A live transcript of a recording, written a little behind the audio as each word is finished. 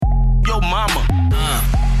Yo, mama.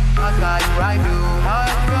 What got you right, do?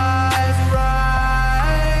 What drives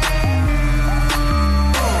right?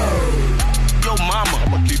 Yo, mama.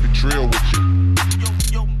 I'ma keep it real with you.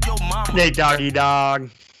 Yo, mama. Hey, doggy dog.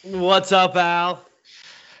 What's up, Al?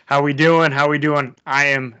 How we doing?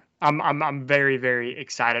 I'm very, very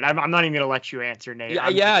excited. I'm not even gonna let you answer, Nate.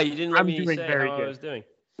 Yeah, you didn't let I'm me doing say very how good. I was doing.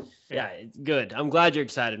 Yeah, it's good. I'm glad you're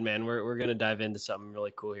excited, man. We're gonna dive into something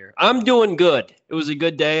really cool here. I'm doing good. It was a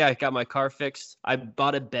good day. I got my car fixed. I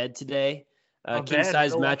bought a bed today. A King bed?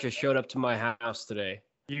 size Really? mattress showed up to my house today.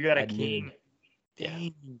 You got a At king. noon. Yeah.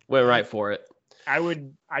 Dang. Went right for it.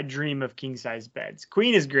 I dream of king size beds.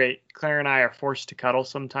 Queen is great. Claire and I are forced to cuddle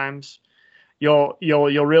sometimes. You'll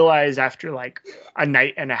realize after like a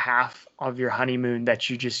night and a half of your honeymoon that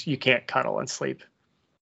you can't cuddle and sleep.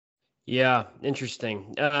 Yeah,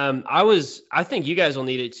 interesting. I think you guys will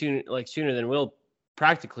need it sooner than we'll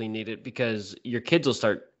practically need it because your kids will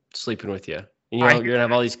start sleeping with you. And you're gonna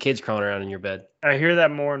have all these kids crawling around in your bed. I hear that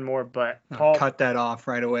more and more, but Paul, Cut that off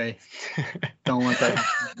right away. Don't want that.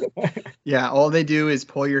 happen. Yeah, all they do is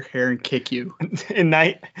pull your hair and kick you. in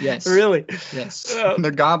night, Yes. really. Yes. Oh.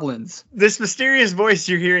 They're goblins. This mysterious voice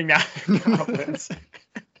you're hearing now.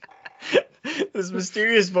 This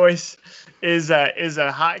mysterious voice is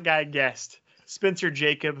a hot guy guest, Spencer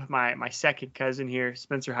Jacob, my second cousin here.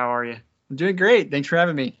 Spencer, how are you? I'm doing great. Thanks for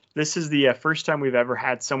having me. This is the first time we've ever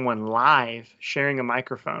had someone live sharing a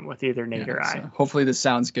microphone with either Nate or I. So hopefully this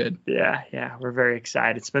sounds good. Yeah, we're very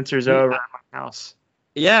excited. Spencer's over at my house.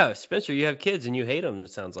 Yeah, Spencer, you have kids and you hate them.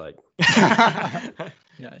 It sounds like. Yeah.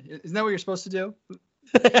 Isn't that what you're supposed to do?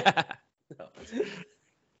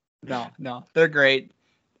 No. They're great.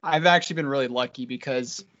 I've actually been really lucky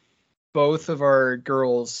because both of our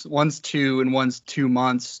girls, one's 2 and one's 2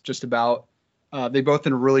 months, just about, they both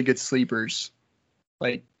been really good sleepers.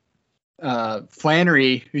 Like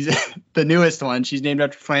Flannery, who's the newest one, she's named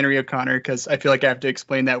after Flannery O'Connor because I feel like I have to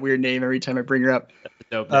explain that weird name every time I bring her up.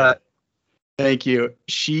 Dope, man. Thank you.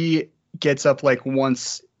 She gets up like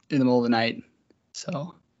once in the middle of the night.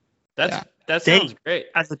 So That Dang. sounds great.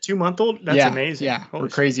 As a 2-month-old, that's amazing. Yeah, Holy we're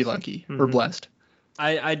crazy smokes. lucky. We're Mhm. blessed.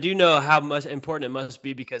 I do know how much important it must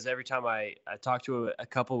be because every time I talk to a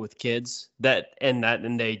couple with kids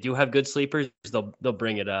and they do have good sleepers, they'll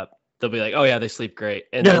bring it up. They'll be like, "Oh yeah, they sleep great,"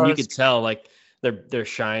 and Yeah, then you that's- could tell like they're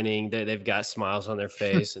shining, they've got smiles on their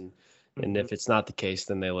face, and if it's not the case,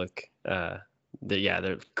 then they look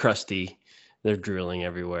they're crusty, they're drooling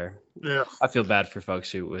everywhere. Ugh. I feel bad for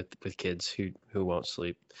folks with kids who won't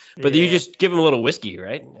sleep, but Yeah. you just give them a little whiskey,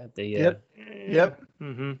 right? Yep.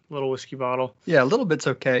 Little whiskey bottle. Yeah, a little bit's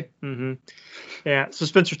okay. Yeah. So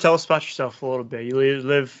Spencer, tell us about yourself a little bit. You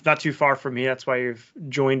live not too far from me. That's why you've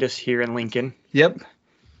joined us here in Lincoln. Yep.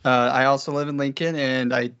 I also live in Lincoln,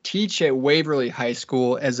 and I teach at Waverly High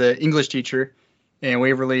School as an English teacher. And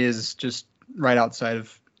Waverly is just right outside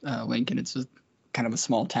of Lincoln. It's kind of a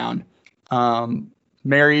small town.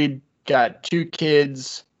 Married, got 2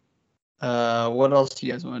 kids. What else do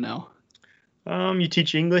you guys want to know? You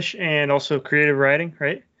teach English and also creative writing,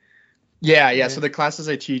 right? Yeah. So the classes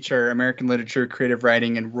I teach are American literature, creative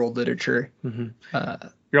writing, and world literature.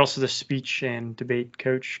 You're also the speech and debate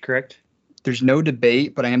coach, correct? There's no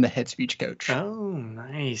debate, but I am the head speech coach. Oh,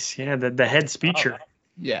 nice. Yeah, the head speecher.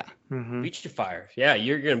 Yeah. Mhm. Beach to fire. Yeah,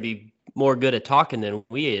 you're gonna be more good at talking than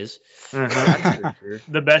we is. Mhm. That's for sure.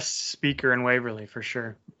 The best speaker in Waverly for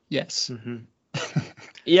sure. Yes. Mhm.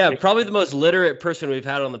 Yeah, probably the most literate person we've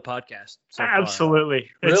had on the podcast. So far. Absolutely.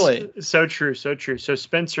 Really? It's so true. So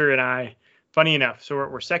Spencer and I, funny enough, so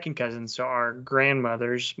we're second cousins. So our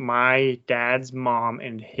grandmothers, my dad's mom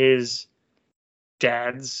and his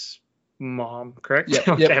dad's mom, correct? Yep,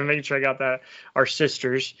 Okay, yep. I'm making sure I got that. Our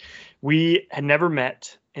sisters. We had never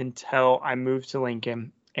met until I moved to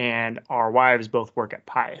Lincoln, and our wives both work at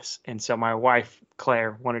Pius. And so my wife,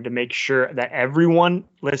 Claire, wanted to make sure that everyone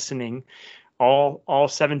listening, all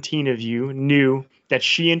 17 of you, knew that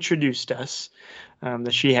she introduced us,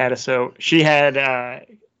 that she had us. So she had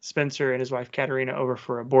Spencer and his wife Katerina over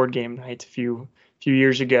for a board game night a few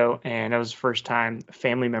years ago, and that was the first time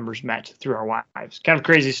family members met through our wives. Kind of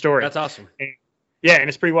crazy story. That's awesome. Yeah, and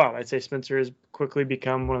it's pretty wild. I'd say Spencer has quickly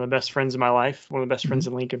become one of the best friends of my life, one of the best friends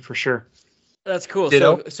in Lincoln for sure. That's cool.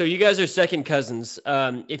 Ditto. So you guys are second cousins.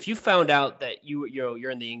 If you found out that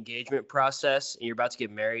you're in the engagement process and you're about to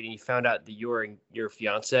get married, and you found out that your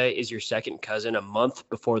fiance is your second cousin a month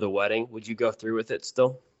before the wedding, would you go through with it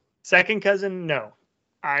still? Second cousin, no.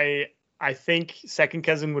 I think second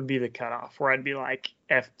cousin would be the cutoff where I'd be like,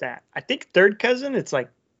 F that. I think third cousin, it's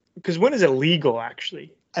like, because when is it legal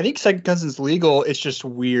actually? I think second cousin's legal. It's just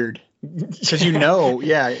weird Because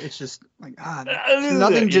yeah, it's just like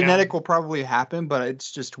nothing genetic will probably happen, but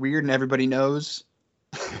it's just weird, and everybody knows.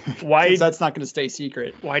 Why? That's not going to stay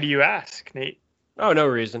secret. Why do you ask, Nate? Oh, no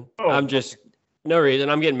reason. Oh, No reason.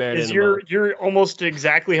 I'm getting married. You're almost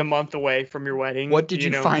exactly a month away from your wedding. What did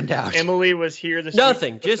you find out? Emily was here this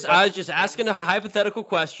Nothing. I was just asking a hypothetical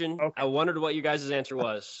question. Okay. I wondered what you guys' answer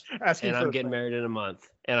was. Asking and for I'm a getting friend. married in a month,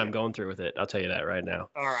 and I'm going through with it. I'll tell you that right now.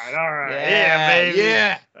 All right. Yeah, baby.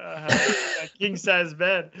 yeah. A king size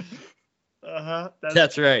bed.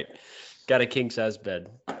 That's right. Got a king size bed,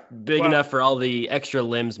 big enough for all the extra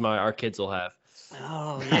limbs our kids will have.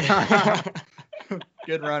 Oh yeah.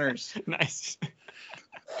 Good runners. Nice.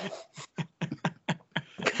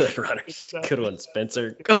 Good runners. Good one,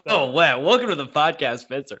 Spencer. Oh wow! Welcome to the podcast,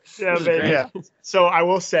 Spencer. Yeah, This is baby, great. yeah. So I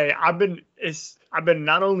will say I've been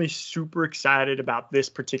not only super excited about this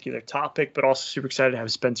particular topic, but also super excited to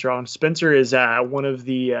have Spencer on. Spencer is one of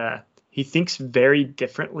the he thinks very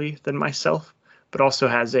differently than myself, but also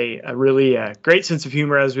has a really great sense of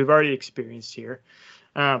humor, as we've already experienced here.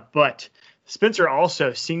 But Spencer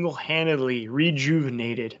also single-handedly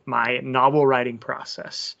rejuvenated my novel writing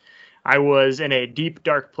process. I was in a deep,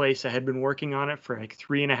 dark place. I had been working on it for like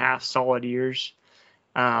 3.5 solid years.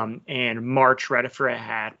 And March, right after I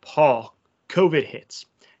had Paul, COVID hits.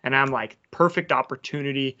 And I'm like, perfect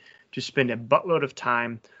opportunity to spend a buttload of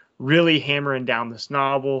time really hammering down this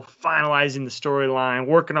novel, finalizing the storyline,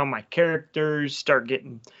 working on my characters, start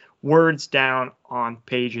getting words down on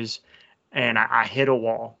pages. And I hit a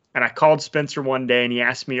wall. And I called Spencer one day and he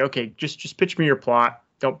asked me, okay, just pitch me your plot.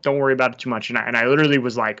 Don't worry about it too much. And I literally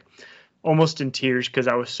was like almost in tears because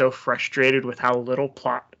I was so frustrated with how little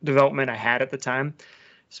plot development I had at the time.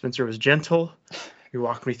 Spencer was gentle. You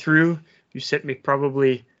walked me through. You sent me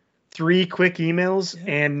probably 3 quick emails.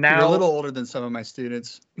 Yeah. And now You're a little older than some of my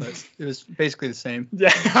students, but it was basically the same.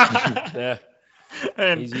 Yeah. Yeah,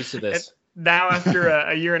 and he's used to this. now after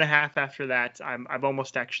a year and a half after that, I've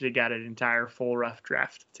almost actually got an entire full rough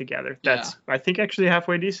draft together. That's I think actually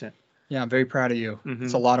halfway decent. Yeah, I'm very proud of you. Mhm.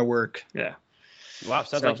 It's a lot of work. Yeah. Wow,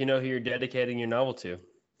 sounds So- like you know who you're dedicating your novel to.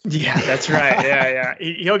 Yeah, that's right. Yeah.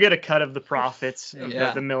 He'll get a cut of the profits of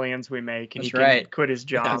Yeah. the millions we make, and That's he can right. quit his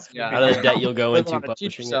job. Yeah. Out of the debt you'll go Live into on a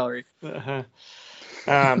teacher publishing it. salary.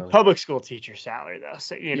 Uh-huh. Public school teacher salary though,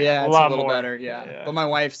 so Yeah, a it's lot a little more. better. Yeah. But my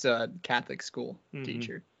wife's a Catholic school Mhm.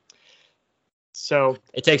 teacher. So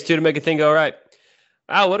It takes 2 to make a thing go right.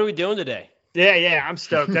 Al, what are we doing today? yeah, I'm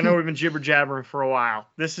stoked. I know we've been jibber jabbering for a while.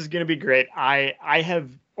 This is gonna be great. I have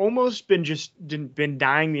almost been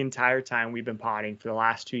dying the entire time we've been potting for the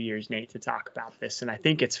last 2 years, Nate, to talk about this, and I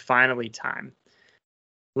think it's finally time.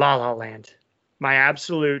 La La Land, my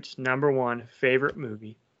absolute number one favorite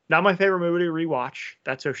movie. Not my favorite movie to rewatch.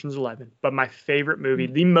 That's Ocean's 11, but my favorite movie,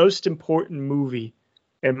 the most important movie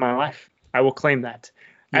in my life. I will claim that.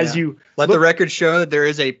 As Yeah. you Let look- the record show that there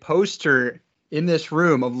is a poster in this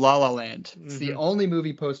room of La La Land. It's the Mhm. only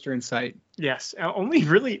movie poster in sight. Yes, only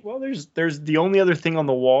really. Well, there's the only other thing on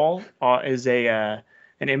the wall is an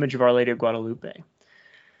image of Our Lady of Guadalupe.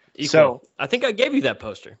 Equal. So I think I gave you that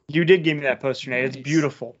poster. you did give me that poster, Nate. It's Nice.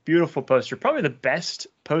 beautiful, beautiful poster. Probably the best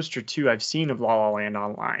poster too I've seen of La La Land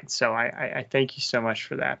online. So I thank you so much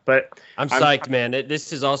for that. But I'm psyched, man.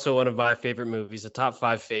 This is also one of my favorite movies, a top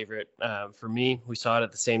 5 favorite for me. We saw it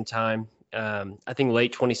at the same time. I think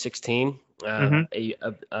late 2016.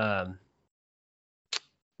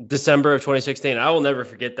 December of 2016. I will never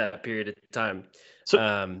forget that period of time. So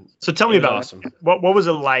tell me it was about awesome. What was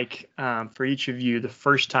it like for each of you the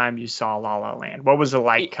first time you saw La La Land? What was it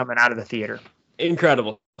like coming out of the theater?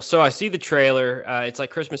 Incredible. So I see the trailer. It's like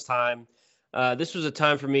Christmas time. This was a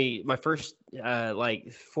time for me, my first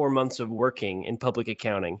 4 months of working in public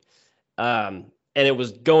accounting. And it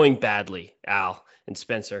was going badly, Al and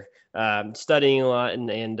Spencer. Studying a lot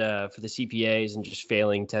and for the CPAs and just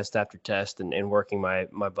failing test after test and working my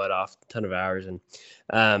butt off a ton of hours.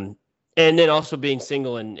 And then also being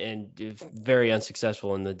single and very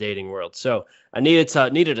unsuccessful in the dating world. So I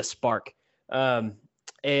needed a spark.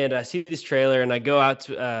 And I see this trailer and I go out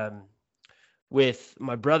to, with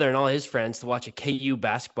my brother and all his friends to watch a KU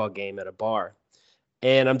basketball game at a bar.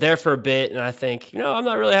 And I'm there for a bit and I think, I'm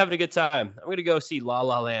not really having a good time. I'm going to go see La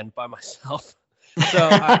La Land by myself. So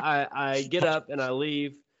I get up and I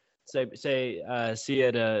leave, say see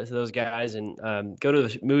you to those guys and go to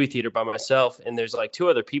the movie theater by myself. And there's like 2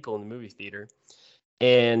 other people in the movie theater.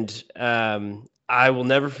 And I will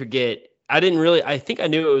never forget. I think I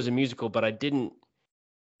knew it was a musical, but I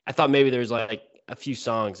thought maybe there was like a few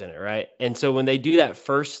songs in it, right? And so when they do that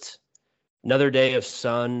first Another Day of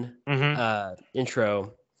Sun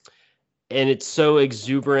intro, and it's so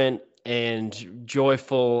exuberant and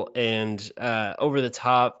joyful and over the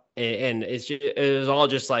top, and it was all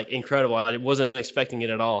just like incredible. I wasn't expecting it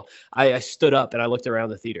at all. I stood up and I looked around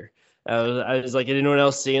the theater. I was like, anyone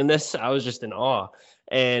else seeing this? I was just in awe.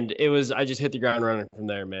 And I just hit the ground running from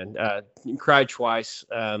there, man. Cried twice,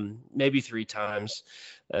 maybe 3 times.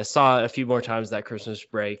 Saw a few more times that Christmas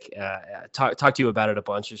break. Talked to you about it a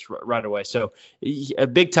bunch just right away. So a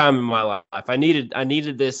big time in my life. I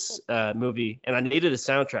needed this movie, and I needed a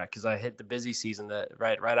soundtrack because I hit the busy season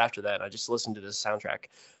right after that. And I just listened to this soundtrack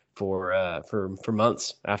for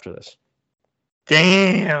months after this.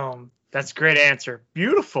 Damn. That's a great answer.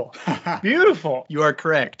 Beautiful. Beautiful. You are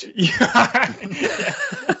correct.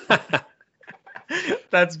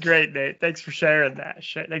 That's great, Nate. Thanks for sharing that.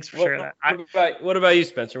 Thanks for sharing that. What about you,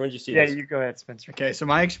 Spencer? When did you see this? Yeah, you go ahead, Spencer. Okay, so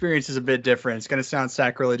my experience is a bit different. It's going to sound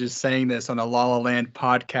sacrilegious saying this on a La La Land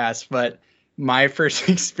podcast, but my first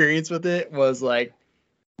experience with it was like,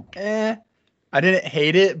 I didn't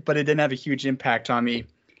hate it, but it didn't have a huge impact on me.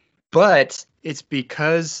 But it's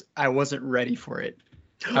because I wasn't ready for it.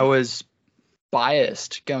 I was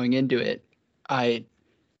biased going into it.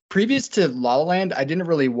 Previous to La La Land, I didn't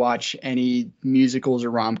really watch any musicals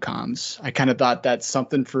or rom-coms. I kind of thought that's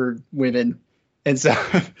something for women. And so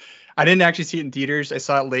I didn't actually see it in theaters. I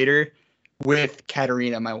saw it later with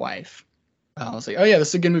Katerina, my wife. I was like, oh yeah, this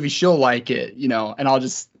is a good movie. She'll like it, and I'll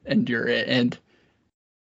just endure it. And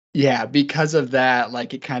yeah, because of that,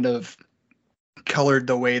 like it kind of colored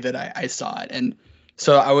the way that I saw it. And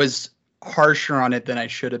so I was harsher on it than I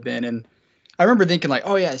should have been. And I remember thinking like,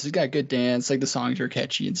 oh yeah, this has got good dance, like the songs are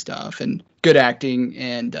catchy and stuff and good acting.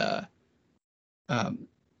 And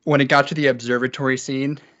when it got to the observatory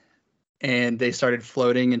scene and they started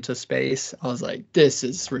floating into space, I was like, this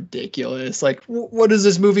is ridiculous. Like, what does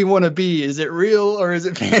this movie want to be? Is it real or is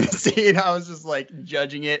it fantasy? And I was just like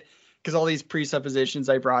judging it because all these presuppositions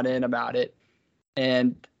I brought in about it.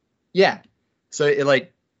 And yeah, so it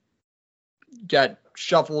like got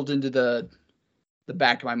shuffled into the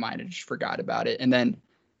back of my mind. I just forgot about it. And then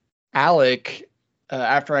Alec,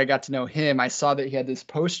 after I got to know him, I saw that he had this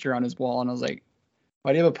poster on his wall, and I was like,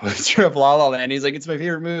 why do you have a poster of La La Land? He's like, it's my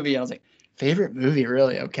favorite movie. And I was like, favorite movie?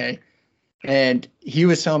 Really? Okay. And he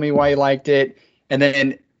was telling me why he liked it. And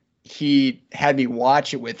then he had me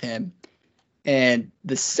watch it with him. And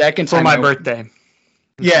the second time for my birthday.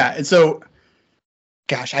 Yeah. And so,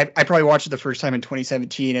 gosh, I probably watched it the first time in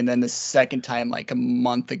 2017 and then the second time like a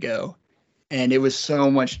month ago. And it was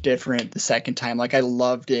so much different the second time. Like I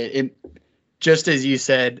loved it. It just as you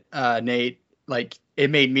said, Nate, like it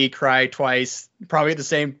made me cry twice, probably at the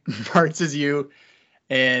same parts as you.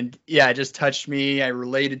 And yeah, it just touched me. I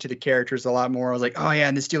related to the characters a lot more. I was like, oh yeah,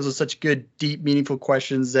 and this deals with such good, deep, meaningful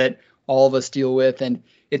questions that all of us deal with. And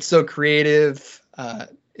it's so creative.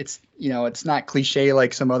 It's not cliche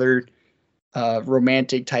like some other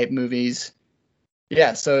romantic type movies.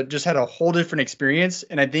 Yeah, so it just had a whole different experience.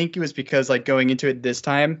 And I think it was because like going into it this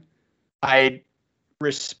time, I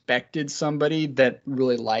respected somebody that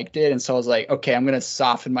really liked it. And so I was like, okay, I'm going to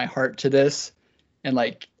soften my heart to this and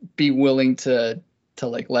like be willing to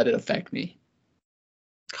like let it affect me.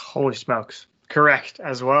 Holy smokes. Correct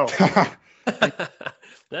as well.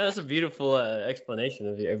 That's a beautiful explanation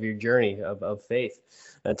of your journey of faith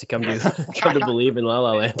to come to believe in La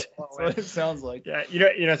La Land. That's what it sounds like. Yeah,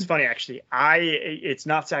 it's funny actually. It's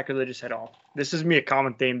not sacrilegious at all. This is a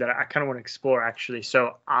common theme that I kind of want to explore actually.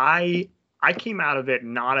 So I came out of it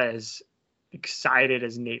not as excited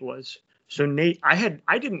as Nate was. So Nate,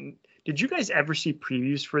 did you guys ever see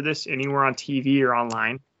previews for this anywhere on TV or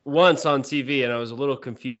online? Once on TV, and I was a little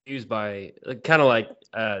confused by kind of like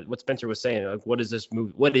what Spencer was saying. Like, what is this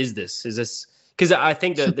movie? What is this? Is this because I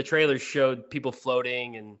think the trailer showed people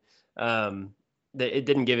floating, and it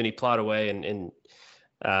didn't give any plot away, and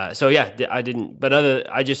so yeah, I didn't. But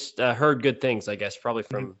I just heard good things, I guess, probably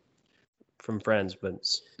from friends. But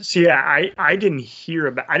so yeah, I didn't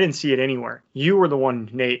I didn't see it anywhere. You were the one,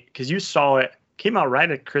 Nate, because you saw it. Came out right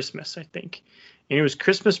at Christmas, I think. And it was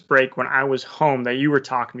Christmas break when I was home that you were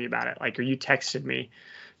talking to me about it, or you texted me.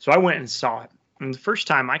 So I went and saw it. And the first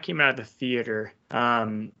time I came out of the theater,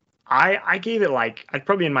 I gave it I'd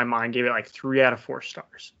probably in my mind gave it 3 out of 4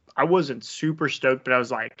 stars. I wasn't super stoked, but I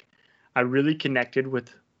was like, I really connected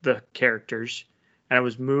with the characters and I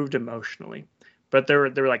was moved emotionally. But there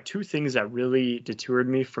were 2 things that really deterred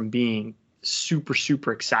me from being super,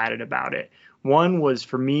 super excited about it. One was,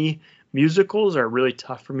 for me, musicals are really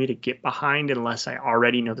tough for me to get behind unless I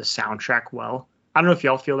already know the soundtrack well. I don't know if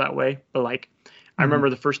y'all feel that way, but I remember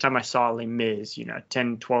the first time I saw Les Mis,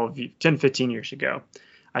 10, 15 years ago.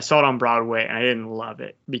 I saw it on Broadway and I didn't love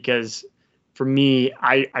it because for me,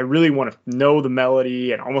 I really want to know the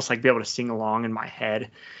melody and almost like be able to sing along in my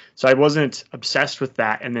head. So I wasn't obsessed with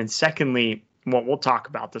that. And then secondly, well, we'll talk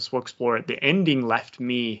about this. We'll explore it. The ending left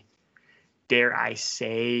me, dare I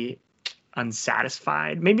say,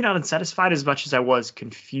 unsatisfied. Maybe not unsatisfied as much as I was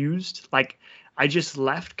confused. Like I just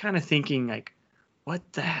left kind of thinking like,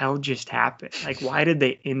 what the hell just happened? Like, why did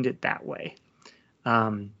they end it that way?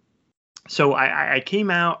 So I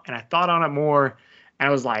came out and I thought on it more, and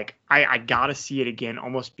I was like, I gotta see it again,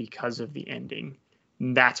 almost because of the ending.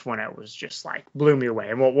 And that's when it was just like blew me away.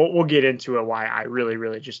 And we'll get into it why I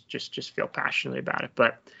really just feel passionately about it.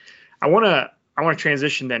 But I wanna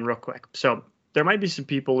transition then real quick. So there might be some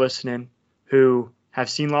people listening who have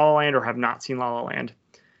seen La La Land or have not seen La La Land.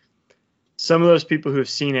 Some of those people who have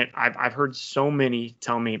seen it, I've heard so many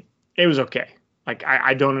tell me it was okay. Like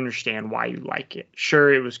I don't understand why you like it.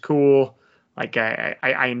 Sure, it was cool. Like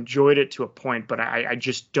I enjoyed it to a point, but I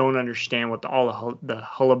just don't understand what all the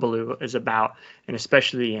hullabaloo is about, and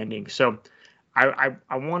especially the ending. So I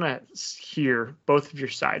want to hear both of your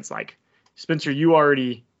sides. Like Spencer, you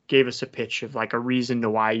already gave us a pitch of like a reason to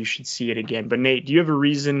why you should see it again. But Nate, do you have a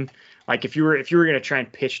reason? Like if you were going to try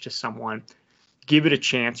and pitch to someone, give it a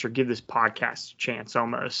chance or give this podcast a chance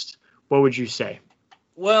almost, what would you say?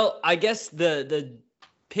 Well, I guess the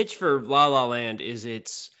pitch for La La Land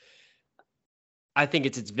is I think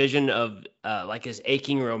it's its vision of like his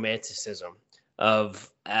aching romanticism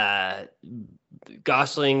of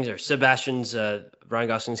Gosling's or Sebastian's, Ryan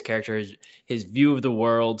Gosling's character, his view of the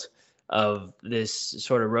world of this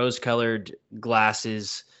sort of rose-colored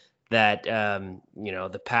glasses that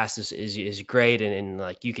the past is great and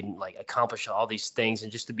like you can like accomplish all these things,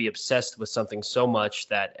 and just to be obsessed with something so much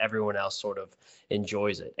that everyone else sort of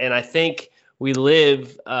enjoys it. And I think we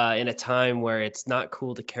live in a time where it's not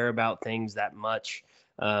cool to care about things that much.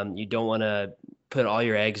 You don't want to put all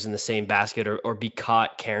your eggs in the same basket or be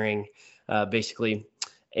caught caring, basically.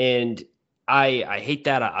 And I hate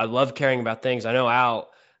that. I love caring about things. I know,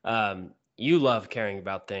 Al, you love caring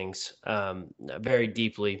about things very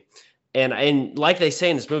deeply. And like they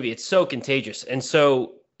say in this movie, it's so contagious. And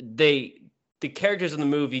so the characters in the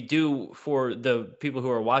movie do, for the people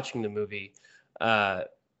who are watching the movie,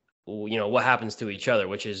 what happens to each other,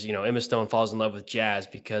 which is, Emma Stone falls in love with jazz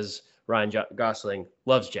because Ryan Gosling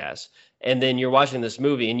loves jazz. And then you're watching this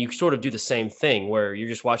movie and you sort of do the same thing where you're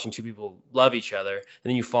just watching two people love each other, and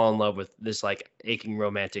then you fall in love with this like aching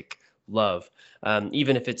romantic love.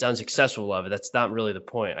 Even if it's unsuccessful love, that's not really the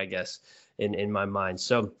point, I guess, in my mind.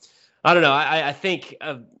 So I don't know. I think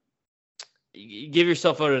give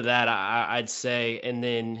yourself over to that, I'd say. And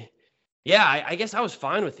then, yeah, I guess I was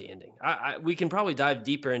fine with the ending. We can probably dive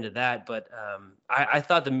deeper into that, but I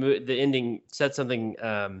thought the ending said something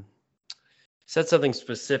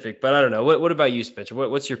specific. But I don't know. What about you, Spencer?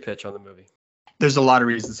 What's your pitch on the movie? There's a lot of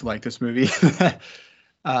reasons to like this movie.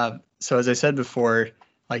 So as I said before,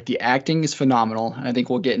 like the acting is phenomenal. And I think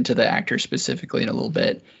we'll get into the actors specifically in a little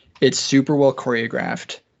bit. It's super well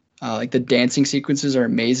choreographed. Like the dancing sequences are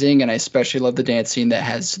amazing, and I especially love the dance scene that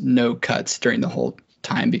has no cuts during the whole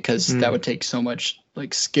time, because that would take so much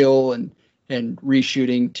like skill and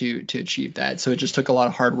reshooting to achieve that. So it just took a lot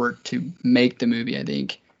of hard work to make the movie, I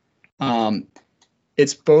think.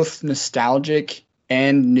 It's both nostalgic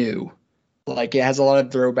and new. Like it has a lot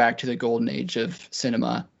of throwback to the golden age of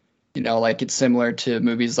cinema. Like it's similar to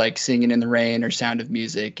movies like Singing in the Rain or Sound of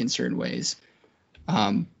Music in certain ways.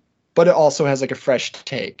 But it also has like a fresh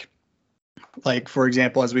take. Like, for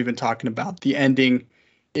example, as we've been talking about, the ending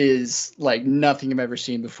is like nothing I've ever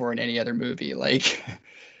seen before in any other movie. Like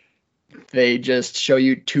they just show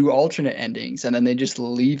you two alternate endings and then they just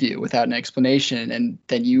leave you without an explanation, and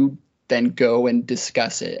then you go and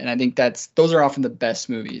discuss it. And I think those are often the best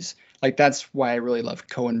movies. Like that's why I really love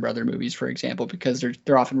Coen brother movies, for example, because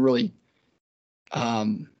they're often really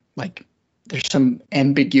like there's some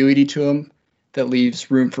ambiguity to them that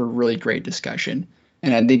leaves room for really great discussion.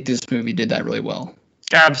 And I think this movie did that really well.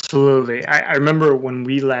 Absolutely. I remember when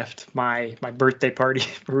we left my birthday party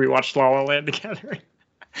where we watched La La Land together.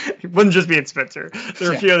 It wasn't just me and Spencer. There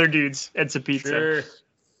were a few other dudes and some pizza. Sure.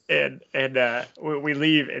 And we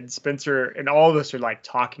leave, and Spencer and all of us are like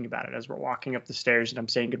talking about it as we're walking up the stairs, and I'm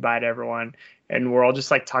saying goodbye to everyone, and we're all just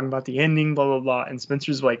like talking about the ending, blah blah blah. And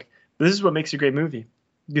Spencer's like, "This is what makes a great movie.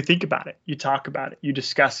 You think about it, you talk about it, you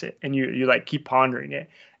discuss it, and you like keep pondering it."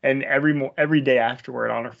 And every day afterward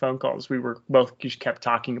on our phone calls, we were both just kept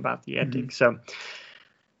talking about the ending. Mm-hmm. So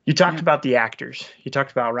you talked about the actors. You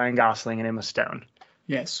talked about Ryan Gosling and Emma Stone.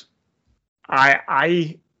 Yes.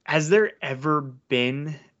 Has there ever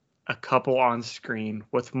been a couple on screen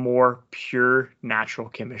with more pure natural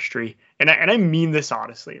chemistry? And I mean this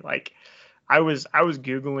honestly. Like I was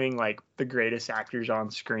Googling like the greatest actors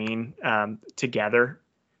on screen together.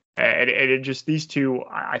 And it just, these two,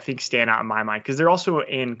 I think, stand out in my mind because they're also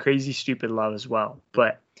in Crazy Stupid Love as well.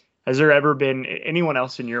 But has there ever been anyone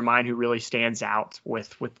else in your mind who really stands out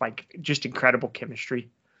with like just incredible chemistry?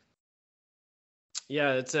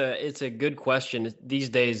 Yeah, it's a good question. These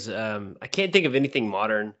days, I can't think of anything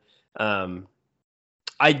modern. It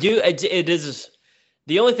is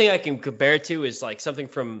the only thing I can compare it to is like something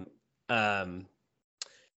from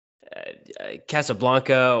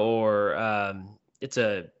Casablanca or It's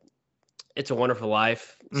a Wonderful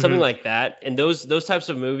Life, something like that. And those types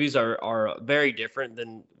of movies are very different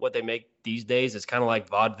than what they make these days. It's kind of like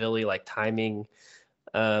vaudeville, like timing.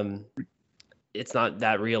 It's not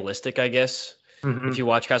that realistic, I guess. If you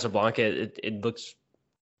watch Casablanca, it looks,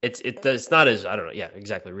 it's not as, I don't know, yeah,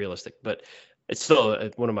 exactly realistic, but it's still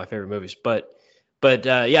one of my favorite movies. But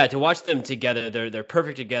yeah, to watch them together, they're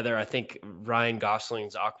perfect together. I think Ryan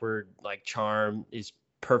Gosling's awkward like charm is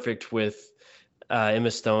perfect with Emma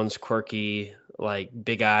Stone's quirky, like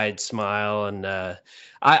big-eyed smile, and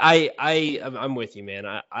I'm with you, man.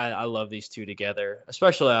 I love these two together.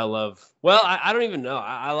 Especially, I don't even know.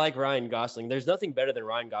 I like Ryan Gosling. There's nothing better than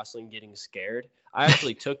Ryan Gosling getting scared. I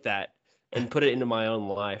actually took that and put it into my own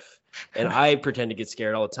life, and I pretend to get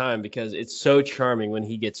scared all the time because it's so charming when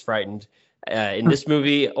he gets frightened. In this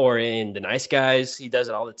movie or in The Nice Guys, he does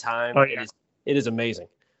it all the time. Oh, yeah. It is amazing.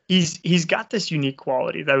 He's got this unique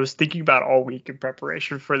quality that I was thinking about all week in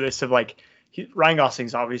preparation for this. Of like, Ryan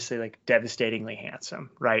Gosling's obviously like devastatingly handsome,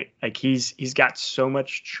 right? Like he's got so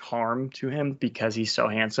much charm to him because he's so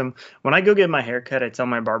handsome. When I go get my haircut, I tell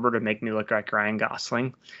my barber to make me look like Ryan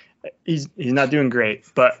Gosling. He's not doing great,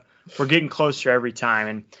 but we're getting closer every time.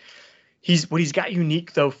 And he's got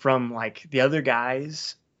unique though from like the other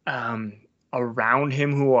guys around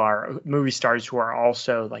him who are movie stars who are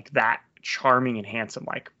also like that charming and handsome,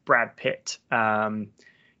 like Brad Pitt. I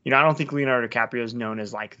don't think Leonardo DiCaprio is known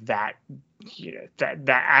as like that,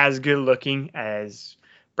 that as good looking as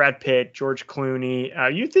Brad Pitt, George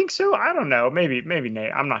Clooney. You think so? I don't know. Maybe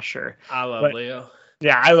Nate. I'm not sure. I love Leo.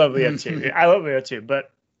 Yeah, I love Leo too. I love Leo too.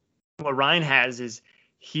 But what Ryan has is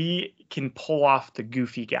he can pull off the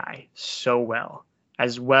goofy guy so well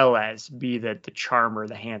as be the charmer,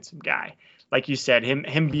 the handsome guy. Like you said,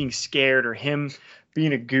 him being scared or him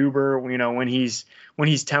being a goober, when he's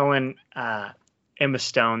telling Emma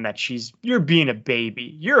Stone that you're being a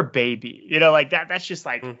baby. You're a baby. Like that. That's just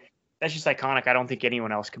iconic. I don't think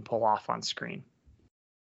anyone else can pull off on screen.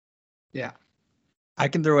 Yeah. I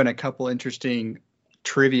can throw in a couple interesting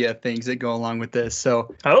trivia things that go along with this.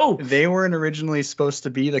 So they weren't originally supposed to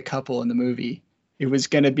be the couple in the movie. It was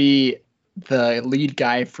going to be the lead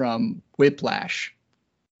guy from Whiplash,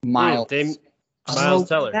 Miles. Miles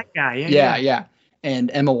Teller. That guy. Yeah.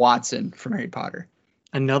 And Emma Watson from Harry Potter.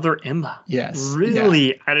 Another Emma. Yes. Really?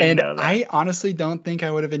 Yeah. I didn't know that. I honestly don't think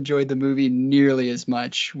I would have enjoyed the movie nearly as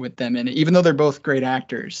much with them in it, even though they're both great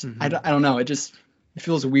actors. I don't know. It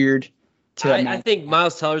feels weird. I think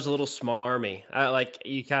Miles Teller's a little smarmy.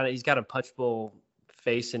 He's got a punchable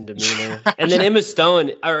face and demeanor. And then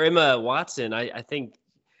Emma Watson, I think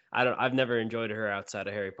I've never enjoyed her outside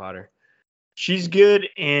of Harry Potter. She's good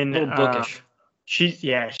in a little bookish. She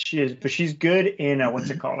is, but she's good in what's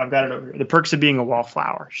it called? I've got it over here. The Perks of Being a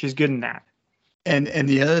Wallflower. She's good in that. And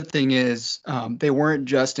the other thing is, they weren't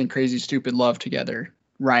just in Crazy Stupid Love together,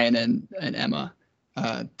 Ryan and Emma.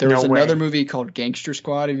 There was another movie called Gangster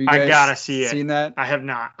Squad. Have you guys I gotta see it. Seen that? I have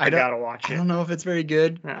not. I gotta watch it. I don't know if it's very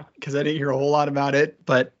good because I didn't hear a whole lot about it,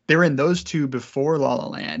 but they were in those two before La La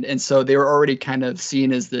Land, and so they were already kind of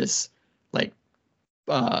seen as this like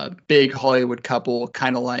big Hollywood couple,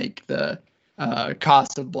 kind of like the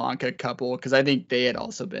Casablanca couple, because I think they had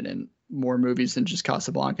also been in more movies than just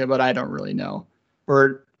Casablanca, but I don't really know.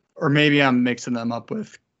 Or maybe I'm mixing them up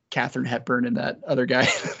with Katharine Hepburn and that other guy.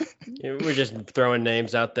 We're just throwing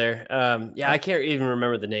names out there. I can't even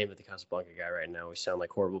remember the name of the Casablanca guy right now. We sound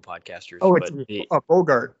like horrible podcasters. Oh, it's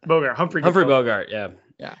Bogart. Humphrey Bogart. Yeah.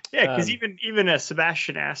 Because even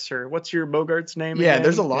Sebastian asks her, "What's your Bogart's name?" Yeah, again?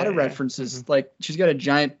 there's a lot of references. Mm-hmm. Like she's got a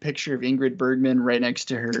giant picture of Ingrid Bergman right next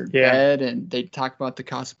to her bed, and they talk about the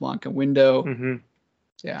Casablanca window. Mm-hmm.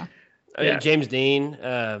 Yeah. James Dean.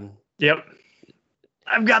 Yep.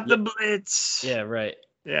 I've got the Blitz. Yeah. Right.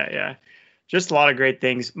 Yeah. Just a lot of great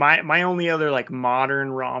things. My only other like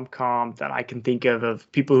modern rom-com that I can think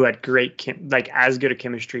of people who had great as good a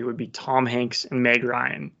chemistry would be Tom Hanks and Meg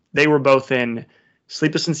Ryan. They were both in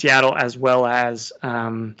Sleepless in Seattle as well as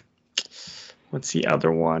what's the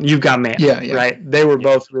other one? You've Got Mail. Yeah. Right. They were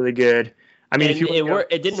both really good. I mean,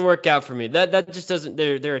 it didn't work out for me. That just doesn't.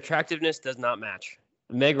 Their attractiveness does not match.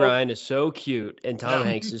 Meg Ryan is so cute, and Tom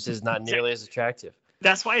Hanks just is not nearly as attractive.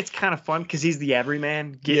 That's why it's kind of fun because he's the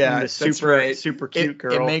everyman getting Yeah, the that's super right. super cute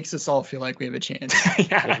girl. It makes us all feel like we have a chance.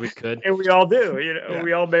 Yeah. If we could. And we all do. You know, Yeah.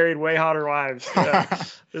 we all married way hotter wives.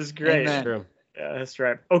 This is great. Amen. True. Yeah, that's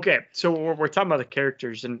right. Okay, so we're talking about the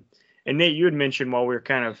characters, and Nate, you had mentioned while we were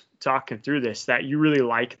kind of talking through this that you really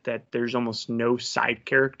like that there's almost no side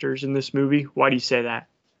characters in this movie. Why do you say that?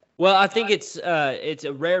 Well, I think it's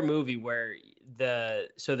a rare movie where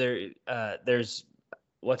there's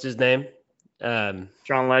what's his name? John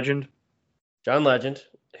Legend. John Legend,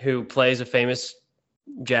 who plays a famous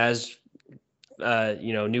jazz,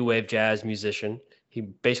 new wave jazz musician. He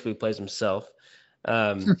basically plays himself.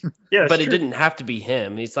 Yeah, But it didn't have to be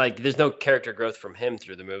him. He's like, there's no character growth from him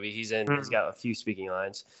through the movie. He's got a few speaking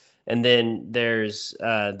lines. And then there's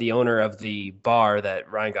the owner of the bar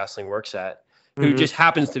that Ryan Gosling works at, who just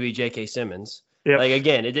happens to be J.K. Simmons. Yep. Like,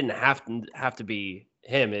 again, it didn't have to be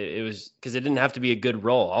him. It was because it didn't have to be a good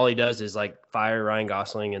role. All he does is like fire Ryan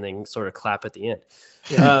Gosling and then sort of clap at the end.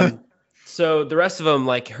 Yeah. So the rest of them,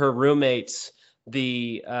 like her roommates,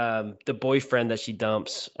 the boyfriend that she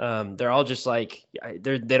dumps, they're all just like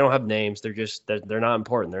they don't have names. They're not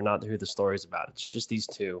important. They're not who the story's about. It's just these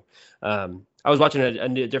two. I was watching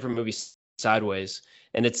a different movie, Sideways,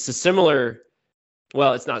 and it's a similar.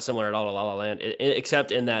 Well, it's not similar at all to La La Land,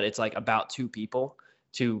 except in that it's like about two people,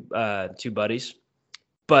 two buddies,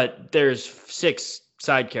 but there's 6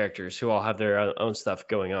 side characters who all have their own stuff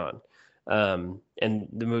going on. And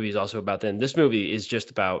the movie is also about them. This movie is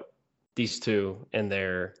just about these two and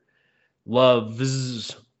their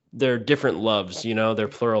loves, their different loves, their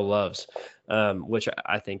plural loves, which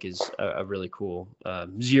I think is a really cool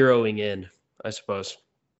zeroing in, I suppose.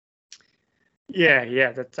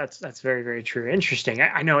 Yeah, that's very, very true. Interesting.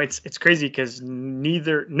 I know it's crazy because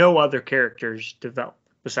no other characters develop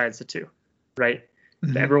besides the two, right?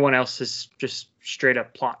 Mhm. Everyone else is just straight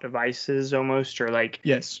up plot devices almost, or like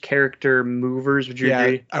Yes. character movers. Would you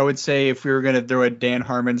agree? I would say if we were going to throw a Dan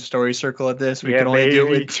Harmon story circle at this, we Yeah, could only do it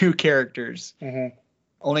maybe. with 2 characters. Mm-hmm.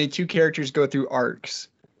 Only 2 characters go through arcs.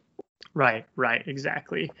 Right,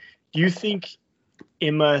 exactly. Do you think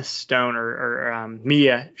Emma Stone or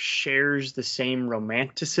Mia shares the same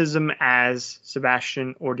romanticism as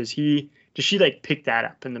Sebastian, or does she like pick that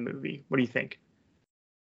up in the movie? What do you think?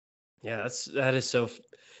 Yeah, that is so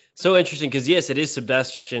interesting because yes, it is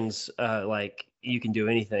Sebastian's like you can do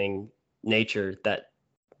anything nature that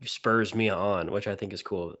spurs Mia on, which I think is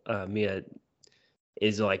cool. Mia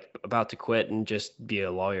is like about to quit and just be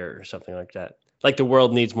a lawyer or something like that. Like the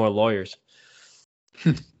world needs more lawyers.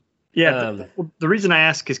 Yeah, the reason I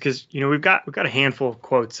ask is because we've got a handful of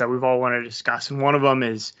quotes that we've all wanted to discuss, and one of them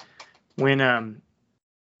is when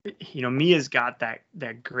Mia's got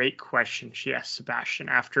that great question she asks Sebastian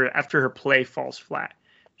after her play falls flat.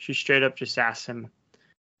 She straight up just asks him,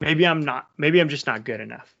 maybe I'm just not good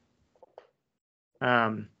enough.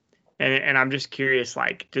 And I'm just curious,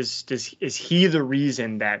 like, is he the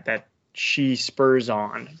reason that she spurs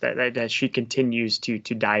on, that she continues to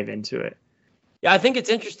dive into it? Yeah, I think it's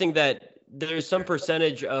interesting that there's some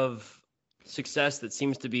percentage of success that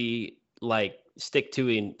seems to be like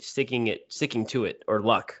sticking to it, or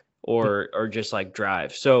luck, or just like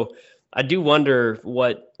drive. So I do wonder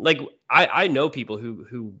what, like, I know people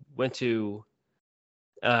who went to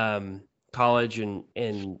college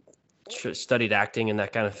and studied acting and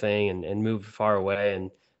that kind of thing and moved far away, and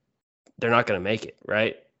they're not going to make it,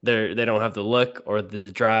 right? They don't have the look or the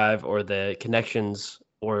drive or the connections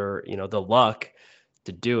or the luck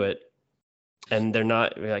to do it, and they're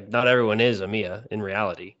not everyone is a Mia in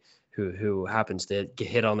reality who happens to get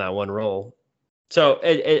hit on that one role. So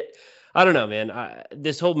I don't know, man.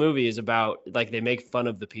 This whole movie is about, like, they make fun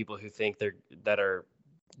of the people who think that are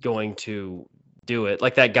going to do it,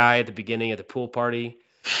 like that guy at the beginning of the pool party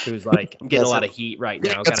who's like, I'm getting a lot of heat right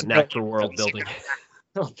now, got a knack for world building.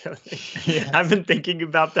 Yeah. I've been thinking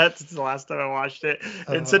about that since the last time I watched it.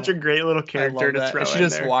 It's such a great little character to throw in She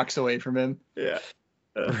just there. walks away from him. Yeah.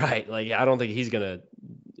 Right. Like, I don't think he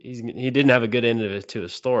didn't have a good end of it to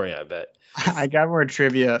his story, I bet. I got more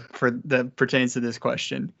trivia that pertains to this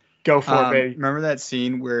question. Go for it, baby. Remember that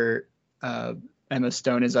scene where Emma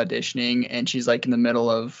Stone is auditioning and she's like in the middle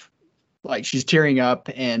of, like, she's tearing up,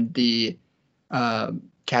 and the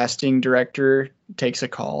casting director takes a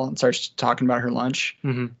call and starts talking about her lunch.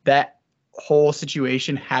 Mm-hmm. That whole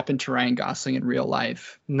situation happened to Ryan Gosling in real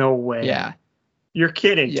life. No way. Yeah. You're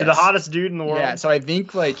kidding. Yes. To the hottest dude in the world. Yeah. So I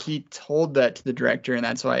think like he told that to the director, and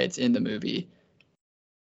that's why it's in the movie.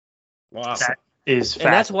 Wow. is And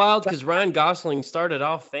that's fast. wild because Ryan Gosling started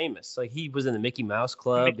off famous. Like he was in the Mickey Mouse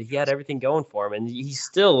Club. He had everything going for him, and he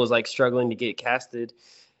still was like struggling to get casted.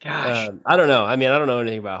 Gosh, I don't know. I mean, I don't know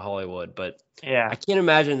anything about Hollywood, but yeah. I can't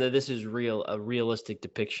imagine that this is a realistic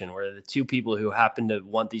depiction where the two people who happen to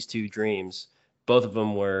want these two dreams, both of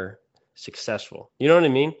them were successful. You know what I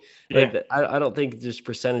mean? Like, Yeah. I don't think just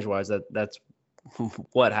percentage wise that's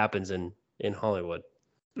what happens in Hollywood.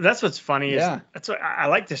 That's what's funny is Yeah. that's what I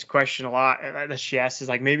like this question a lot that she asks is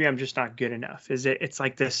like maybe I'm just not good enough. It's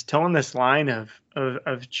like this towing this line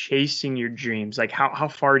of chasing your dreams. Like how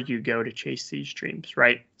far do you go to chase these dreams,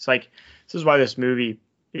 right? It's like this is why this movie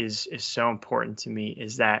is so important to me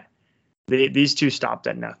is that these two stopped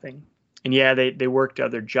at nothing. And yeah, they worked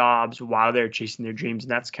other jobs while they're chasing their dreams,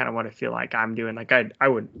 and that's kind of what I feel like I'm doing. Like I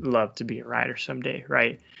would love to be a writer someday,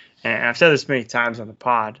 right? And I've said this many times on the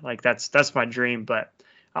pod, like that's my dream, but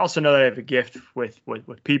I also know that I have a gift with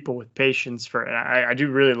people, with patience for, and I do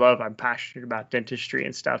really love, I'm passionate about dentistry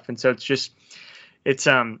and stuff. And so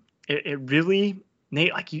it really,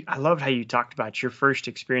 Nate, like I loved how you talked about your first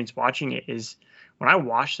experience watching it is when I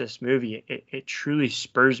watched this movie, it truly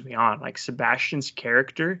spurs me on. Like Sebastian's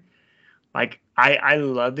character, like I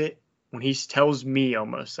love it when he tells me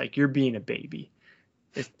almost like you're being a baby.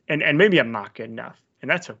 And maybe I'm not good enough. And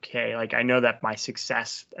that's okay. Like I know that my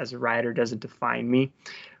success as a writer doesn't define me,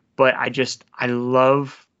 but I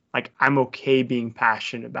love, like I'm okay being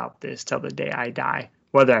passionate about this till the day I die,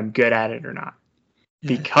 whether I'm good at it or not,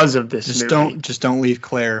 because of this movie. Just don't leave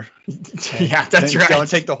Claire. Yeah, that's right. Don't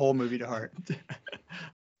take the whole movie to heart.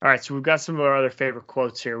 All right, so we've got some of our other favorite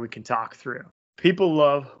quotes here we can talk through. People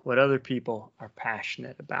love what other people are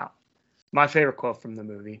passionate about. My favorite quote from the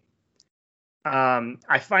movie.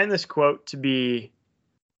 I find this quote to be,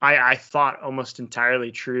 I thought almost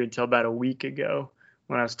entirely true until about a week ago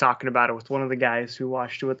when I was talking about it with one of the guys who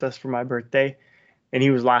watched it with us for my birthday. And he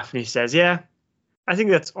was laughing. He says, yeah, I think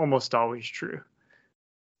that's almost always true.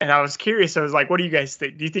 And I was curious. I was like, what do you guys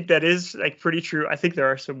think? Do you think that is like pretty true? I think there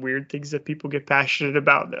are some weird things that people get passionate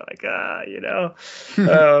about. They're like,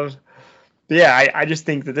 yeah, I just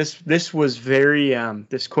think that this was very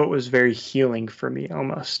this quote was very healing for me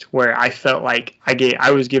almost, where I felt like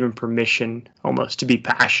I was given permission almost to be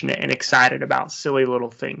passionate and excited about silly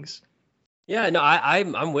little things. Yeah, no,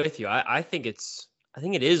 I'm with you. I think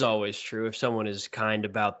it is always true if someone is kind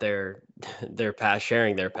about their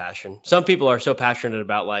sharing their passion. Some people are so passionate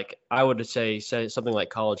about, like, I would say something like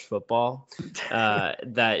college football,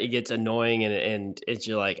 that it gets annoying and it's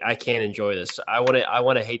you're like, I can't enjoy this. I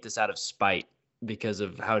want to hate this out of spite because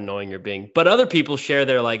of how annoying you're being. But other people share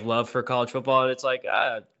their like love for college football, and it's like,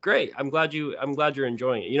 great. I'm glad you're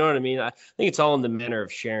enjoying it. You know what I mean? I think it's all in the manner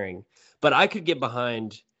of sharing. But I could get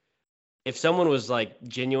behind if someone was like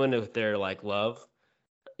genuine with their like love.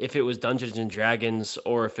 If it was Dungeons and Dragons,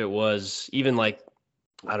 or if it was even like,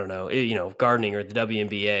 I don't know, gardening or the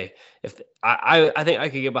WNBA, if I think I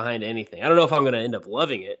could get behind anything. I don't know if I'm going to end up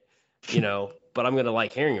loving it, but I'm going to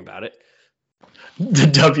like hearing about it. The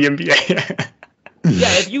WNBA.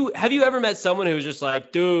 Yeah. Have you ever met someone who was just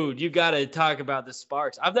like, dude, you got to talk about the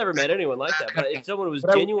Sparks? I've never met anyone like that, but if someone was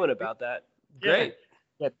genuine about that, great.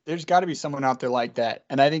 Yeah, there's got to be someone out there like that.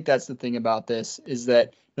 And I think that's the thing about this is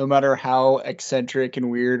that no matter how eccentric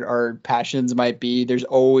and weird our passions might be, there's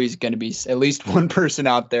always going to be at least one person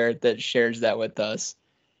out there that shares that with us.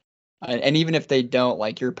 And even if they don't,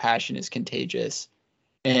 like, your passion is contagious.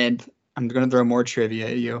 And I'm going to throw more trivia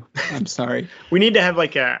at you. I'm sorry. We need to have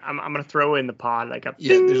like I'm going to throw in the pod like a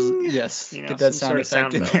ding, yes, get that sound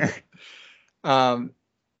effect in there.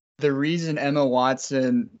 The reason Emma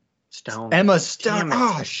Stone.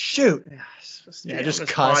 Oh shoot! Yeah, I just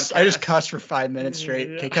cussed. I just cussed for 5 minutes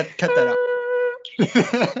straight. Okay, cut that out.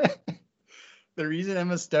 The reason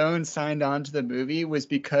Emma Stone signed on to the movie was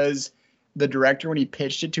because the director, when he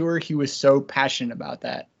pitched it to her, he was so passionate about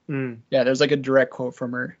that. Yeah, there's like a direct quote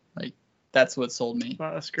from her. Like, that's what sold me.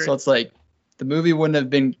 Wow, that's great. So it's like the movie wouldn't have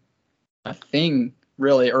been a thing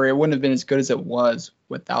really, or it wouldn't have been as good as it was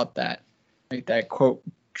without that. Like, that quote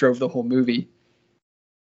drove the whole movie.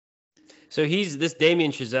 So he's this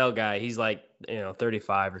Damien Chazelle guy. He's like,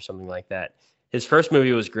 35 or something like that. His first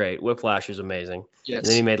movie was great. Whiplash is amazing. Yes. And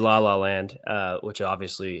then he made La La Land, which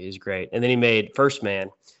obviously is great. And then he made First Man,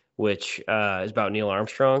 which is about Neil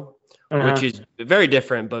Armstrong, which is very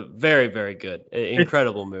different, but very, very good.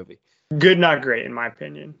 Incredible movie. Good, not great, in my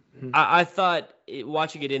opinion. I thought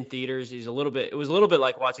watching it in theaters it was a little bit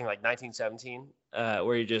like watching like 1917,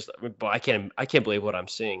 where you just, I can't believe what I'm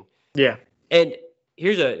seeing. Yeah. And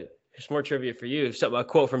here's more trivia for you. A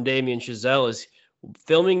quote from Damien Chazelle is,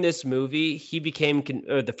 filming this movie, he became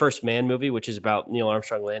the First Man movie, which is about Neil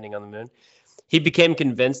Armstrong landing on the moon. He became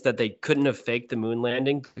convinced that they couldn't have faked the moon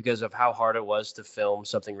landing because of how hard it was to film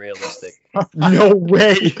something realistic. No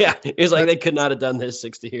way. Yeah, it was like they could not have done this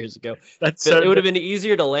 60 years ago. That's It would have been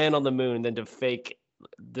easier to land on the moon than to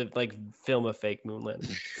film a fake moon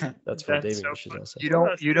landing. That's what That's David so should funny. say.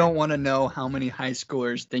 You don't want to know how many high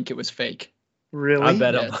schoolers think it was fake. really. I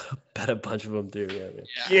bet Yes. bet a bunch of them do. Yeah.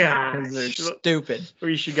 Yeah. 'Cause they're stupid.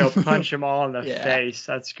 We should go punch them all in the Yeah. face.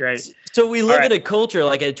 That's great. So we live right. in a culture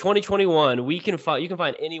like in 2021. You can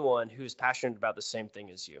find anyone who's passionate about the same thing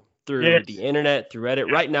as you through Yes. the internet, through Reddit.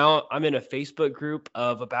 Right now, I'm in a Facebook group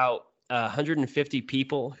of about 150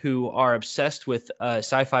 people who are obsessed with a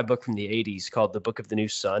sci-fi book from the 80s called The Book of the New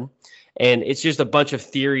Sun. And it's just a bunch of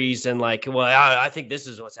theories and like, well, I think this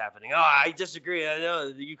is what's happening. Oh, I disagree. I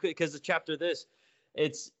know you could because the chapter this.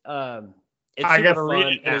 It's I super gotta read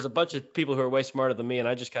fun. it And there's a bunch of people who are way smarter than me, and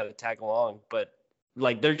I just kind of tag along. But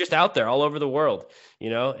like they're just out there all over the world,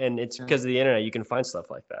 and it's because of the internet you can find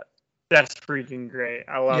stuff like that. That's freaking great.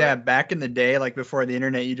 I love Yeah, it. back in the day, like before the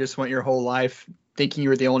internet, you just went your whole life thinking you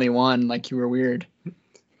were the only one, like you were weird.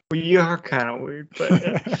 Well, you are kind of weird,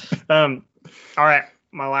 but all right.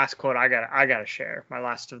 My last quote. I gotta share. My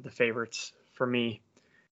last of the favorites for me.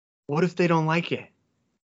 What if they don't like it?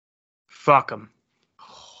 Fuck them.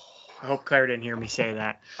 I hope Claire didn't hear me say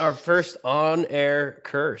that. Our first on-air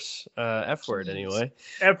curse, F word anyway.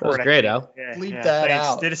 F That was word. great, Al. Yeah, Bleep that thanks.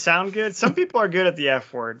 out. Did it sound good? Some people are good at the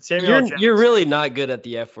F word. Samuel L. You're Jackson, really not good at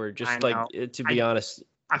the F word. I Just know. to be honest,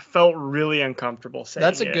 I felt really uncomfortable saying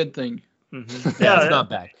That's a it. good thing. Mhm. yeah, it's not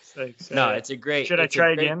bad. Thanks. No, it's a great. Should I it's a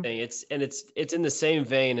try great again? Thing. It's in the same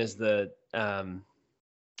vein as the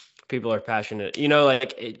people are passionate.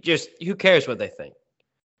 Who cares what they think?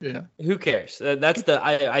 Yeah. Who cares? That's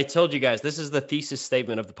I told you guys this is the thesis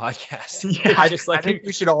statement of the podcast. Yeah, I, Just I like think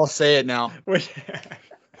we should all say it now.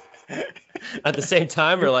 at the same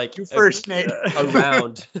time or like You first, Nate.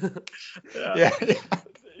 around. Yeah.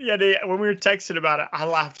 Yeah, when we were texting about it, I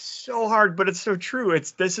laughed so hard, but it's so true.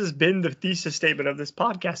 This has been the thesis statement of this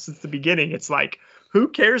podcast since the beginning. It's like, who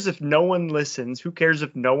cares if no one listens? Who cares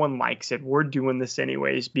if no one likes it? We're doing this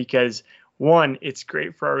anyways because, one, it's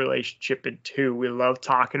great for our relationship, and two, we love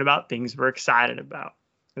talking about things we're excited about.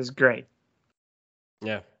 It's great.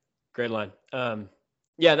 Yeah, great line.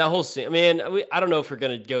 Yeah, that whole scene. I mean, I don't know if we're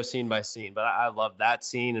gonna go scene by scene, but I love that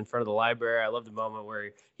scene in front of the library. I love the moment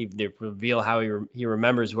where they reveal how he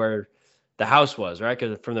remembers where the house was, right?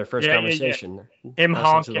 Because from their first conversation, Him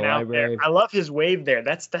House into honking the out library. there. I love his wave there.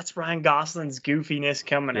 That's Ryan Gosling's goofiness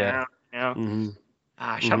coming Yeah. out. You know? Mhm.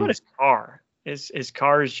 Gosh, how about his car? His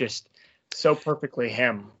car is just so perfectly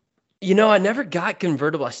him. I never got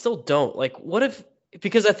convertible. I still don't. Like, what if?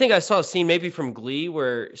 Because I think I saw a scene maybe from Glee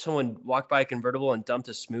where someone walked by a convertible and dumped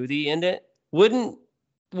a smoothie in it. Wouldn't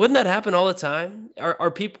that happen all the time? Are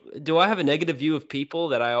people? Do I have a negative view of people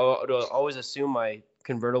that I always assume my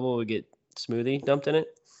convertible would get smoothie dumped in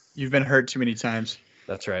it? You've been hurt too many times.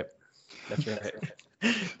 That's right. That's right.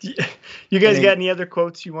 You guys got any other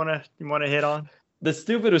quotes you wanna hit on? The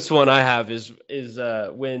stupidest one I have is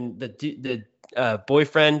when the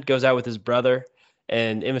boyfriend goes out with his brother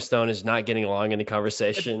and Emma Stone is not getting along in the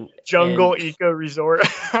conversation. Jungle Eco Resort.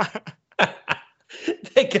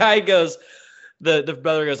 The guy goes, the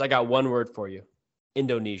brother goes, I got one word for you,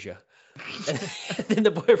 Indonesia. And then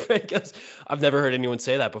the boyfriend goes, I've never heard anyone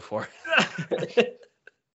say that before.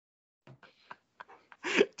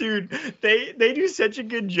 Dude, they do such a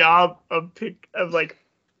good job of like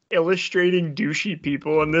illustrating douchey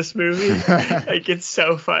people in this movie. Like, it's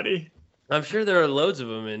so funny. I'm sure there are loads of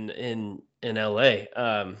them in LA,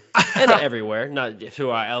 and everywhere. Not to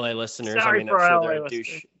our LA listeners. Sorry I'm for sure our there LA are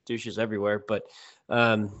douches everywhere. But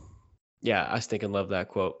yeah, I stinking love that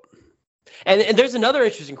quote. And there's another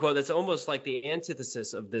interesting quote that's almost like the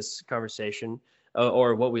antithesis of this conversation,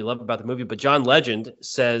 or what we love about the movie. But John Legend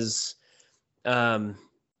says, "How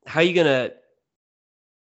are you gonna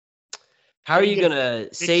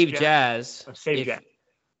save jazz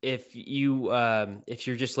if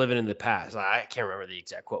you're just living in the past?" I can't remember the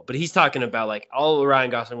exact quote, but he's talking about like all Ryan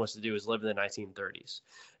Gosling wants to do is live in the 1930s,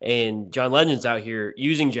 and John Legend's out here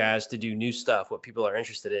using jazz to do new stuff, what people are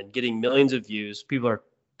interested in, getting millions of views. People are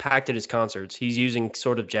packed at his concerts. He's using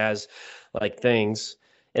sort of jazz like things,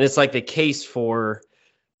 and it's like the case for,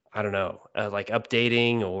 I don't know, like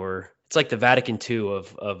updating, or it's like the Vatican II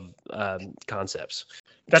of concepts.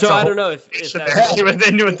 That's so a I whole- don't know if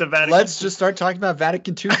the Vatican. Let's just start talking about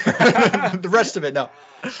Vatican II. The rest of it, no.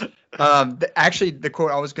 Actually, the quote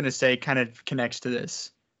I was going to say kind of connects to this.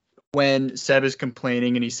 When Seb is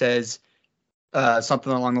complaining and he says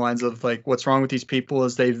something along the lines of like, what's wrong with these people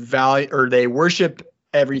is they worship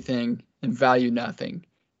everything and value nothing.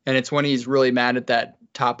 And it's when he's really mad at that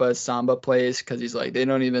Tapa Samba place because he's like, they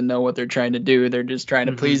don't even know what they're trying to do. They're just trying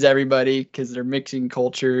to please everybody because they're mixing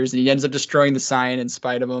cultures. And he ends up destroying the sign in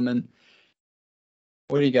spite of them. And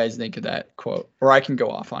what do you guys think of that quote? Or I can go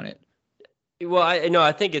off on it. Well,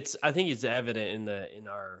 I think it's evident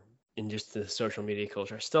in just the social media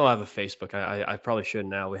culture. I still have a Facebook. I probably should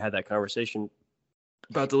now. We had that conversation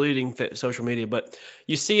about deleting social media, but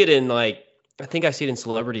you see it in I think I see it in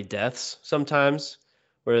celebrity deaths sometimes,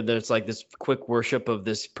 where there's like this quick worship of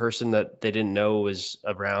this person that they didn't know was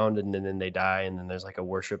around, and then they die, and then there's like a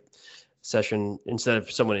worship session instead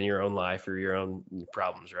of someone in your own life or your own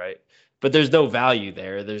problems, right? But there's no value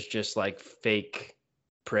there. There's just like fake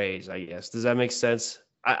praise, I guess. Does that make sense?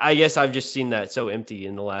 I guess I've just seen that so empty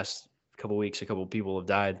in the last couple of weeks. A couple of people have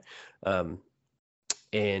died,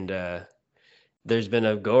 and there's been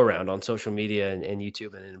a go around on social media and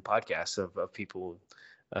YouTube and in podcasts of people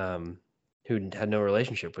who had no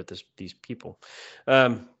relationship with these people.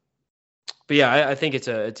 But yeah, I think it's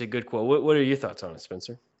a good quote. What are your thoughts on it,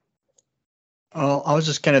 Spencer? Well, I was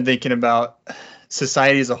just kind of thinking about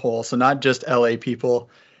society as a whole, so not just LA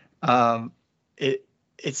people.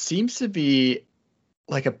 It seems to be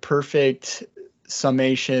like a perfect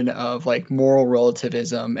summation of like moral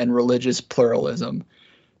relativism and religious pluralism,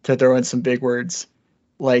 to throw in some big words.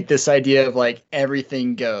 Like this idea of like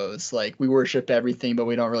everything goes, like we worship everything, but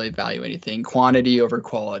we don't really value anything. Quantity over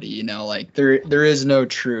quality, like there is no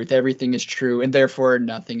truth. Everything is true, and therefore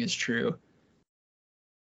nothing is true.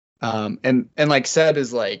 And like Seb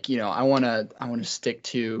is like, I want to stick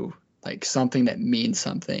to like something that means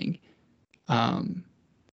something.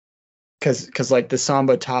 Cause like the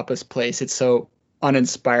Samba Tapas place, it's so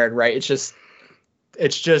uninspired, right?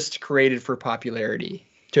 It's just created for popularity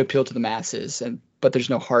to appeal to the masses, but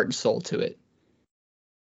there's no heart and soul to it.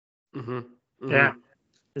 Yeah,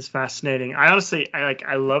 it's fascinating. I honestly,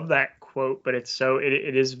 I love that quote, but it's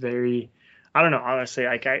it is very, I don't know, honestly,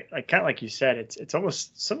 I kind of like you said, it's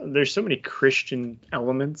almost there's so many Christian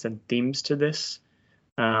elements and themes to this.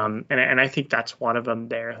 And I think that's one of them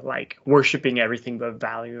there, like worshiping everything but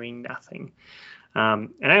valuing nothing.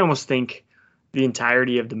 And I almost think the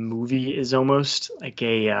entirety of the movie is almost like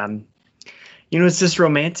it's this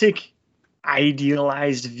romantic,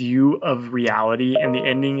 idealized view of reality, and the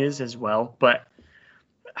ending is as well. But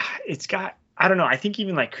it's got, I don't know, I think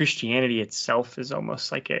even like Christianity itself is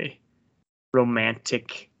almost like a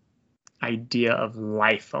romantic idea of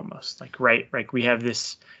life, almost like, right? Like we have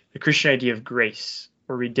the Christian idea of grace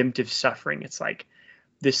or redemptive suffering. It's like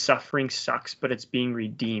this suffering sucks, but it's being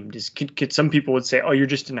redeemed. Some people would say, oh, you're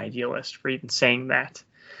just an idealist for even saying that.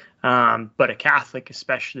 But a Catholic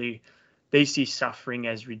especially, they see suffering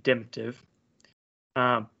as redemptive.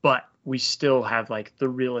 But we still have like the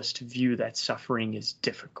realist view that suffering is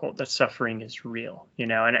difficult, that suffering is real,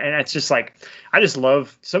 and it's just like, I just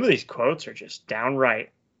love some of these quotes are just downright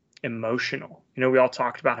emotional. We all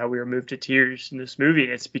talked about how we were moved to tears in this movie.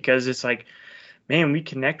 It's because it's like, man, we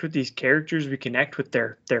connect with these characters, we connect with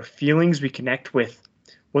their feelings, we connect with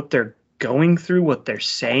what they're going through, what they're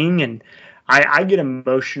saying. And I get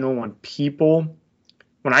emotional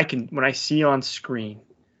when I see on screen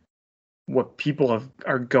what people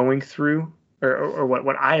are going through, or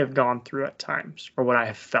what I have gone through at times, or what I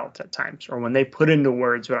have felt at times, or when they put into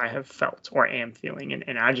words what I have felt or am feeling.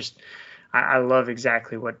 And I love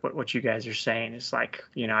exactly what you guys are saying. It's like,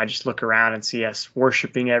 I just look around and see us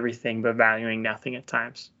worshiping everything but valuing nothing at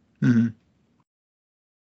times. Mm-hmm.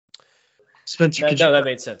 Spencer, that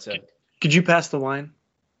made sense. Could you pass the wine?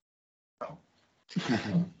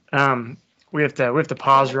 We have to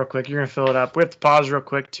pause real quick. You're gonna fill it up. We have to pause real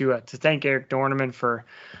quick to thank Eric Dorneman for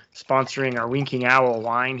sponsoring our Winking Owl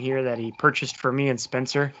wine here that he purchased for me and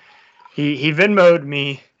Spencer. He Venmo'd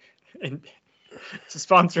me and to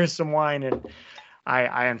sponsor some wine, and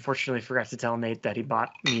I unfortunately forgot to tell Nate that he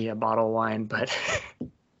bought me a bottle of wine, but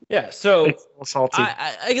yeah, so it's a little salty.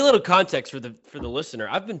 I get a little context for the listener.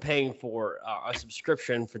 I've been paying for a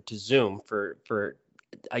subscription to Zoom for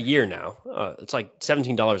a year now. It's like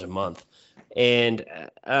 $17 a month, and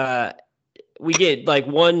we get like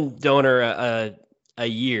one donor a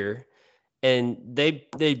year. And they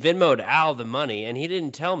Venmo'd Al the money, and he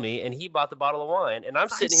didn't tell me, and he bought the bottle of wine, and I'm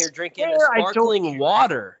sitting here drinking sparkling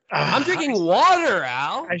water. I'm drinking water,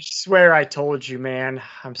 Al. I swear I told you, man.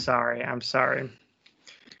 I'm sorry. It's okay.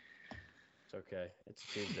 It's a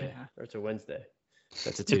Tuesday. Or it's a Wednesday.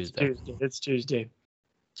 That's a Tuesday. It's Tuesday.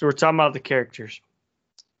 So we're talking about the characters.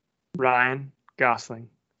 Ryan Gosling,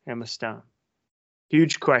 Emma Stone.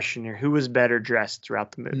 Huge question here. Who was better dressed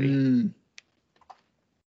throughout the movie?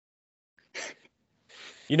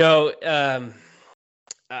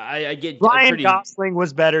 I get Ryan pretty Gosling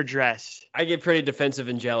was better dressed. I get pretty defensive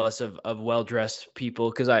and jealous of well dressed people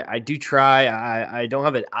because I do try. I don't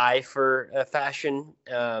have an eye for fashion.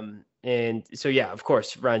 And so yeah, of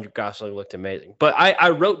course, Ryan Gosling looked amazing. But I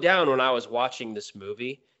wrote down when I was watching this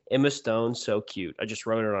movie, Emma Stone, so cute. I just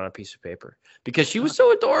wrote it on a piece of paper because she was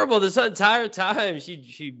so adorable this entire time.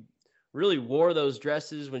 She really wore those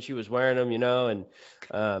dresses when she was wearing them, and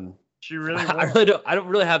She really I wore. really I don't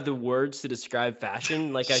really have the words to describe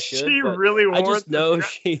fashion like I should. She but really I wore just the know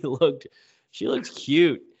dress. she looked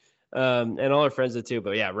cute, and all her friends did too.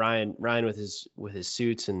 But yeah, Ryan with his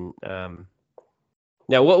suits and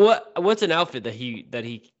now what's an outfit that he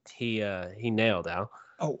nailed, Al?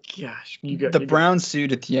 Oh, Gosh, the brown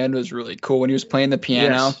suit at the end was really cool when he was playing the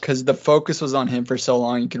piano Yes. because the focus was on him for so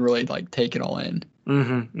long. You can really like take it all in.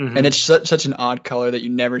 Mm-hmm, And it's such an odd color that you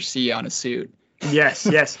never see on a suit. yes.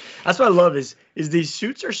 That's what I love is these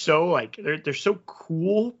suits are so like they're so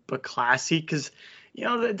cool but classy because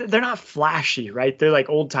they're not flashy, right? They're like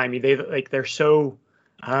old timey. They're so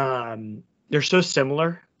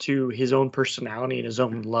similar to his own personality and his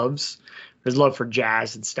own his love for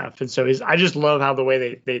jazz and stuff. And so I just love how the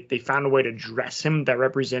way they found a way to dress him that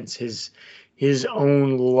represents his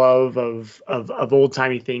own love of old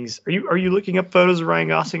timey things. Are you looking up photos of Ryan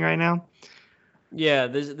Gosling right now? Yeah,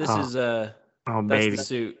 this is Oh that's baby, the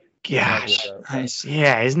suit. gosh, Nice.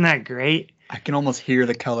 yeah, isn't that great? I can almost hear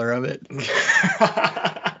the color of it.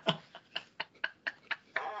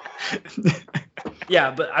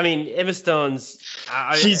 Yeah, but I mean, Emma Stone's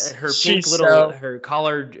her pink she's little so- her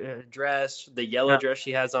collared dress, the yellow dress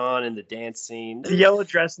she has on, and the dance scene. The yellow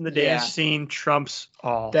dress in the dance Yeah. scene trumps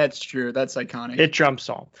all. That's true. That's iconic. It trumps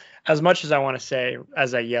all. As much as I want to say,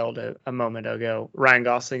 as I yelled a moment ago, Ryan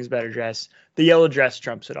Gosling's better dress. The yellow dress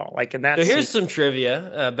trumps it all. Like in that. So here's scene- some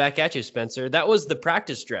trivia. Back at you, Spencer. That was the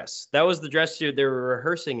practice dress. That was the dress they were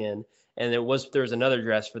rehearsing in, and there was another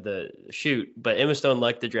dress for the shoot. But Emma Stone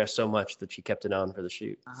liked the dress so much that she kept it on for the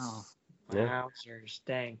shoot. Oh. Yeah. Wowzers,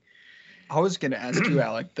 dang. I was going to ask you,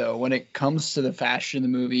 Alec, though, when it comes to the fashion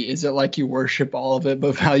in the movie, is it like you worship all of it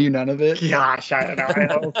but value none of it? Gosh, I don't know.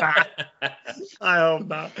 I hope not. I hope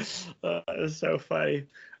not. It's so funny.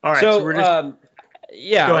 All right, so, we're just.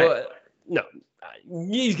 Yeah. Go ahead. No.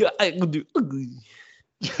 He's got.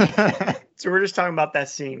 So we're just talking about that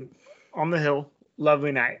scene on the hill.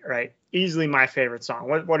 Lovely night, right? Easily my favorite song.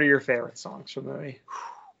 What are your favorite songs from the movie?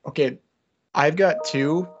 Okay, I've got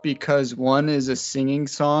two because one is a singing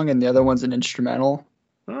song and the other one's an instrumental.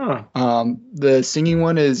 Oh, The singing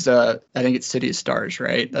one is I think it's City of Stars,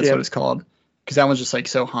 right? That's Yep. what it's called. Because that one's just like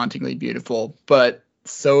so hauntingly beautiful. But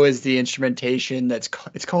so is the instrumentation. It's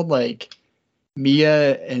called like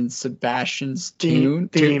Mia and Sebastian's Theme,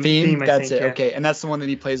 I That's think, it. yeah. Okay, and that's the one that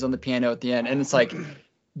he plays on the piano at the end. And it's like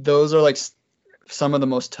those are like some of the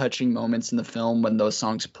most touching moments in the film when those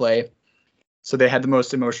songs play. So they had the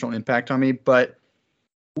most emotional impact on me. But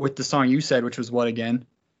with the song you said, which was what again?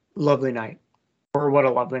 Lovely night. Or what a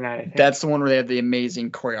lovely night. I think. That's the one where they have the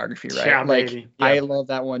amazing choreography, right? Yeah, like baby. I Yeah. love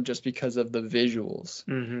that one just because of the visuals.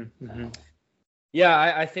 Mm-hmm. Yeah,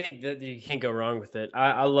 I think that you can't go wrong with it.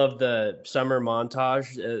 I love the summer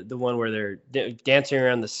montage, the one where they're dancing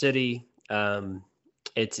around the city.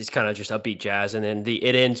 It's kind of just upbeat jazz, and then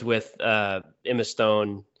it ends with Emma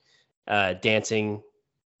Stone dancing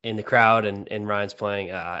in the crowd, and Ryan's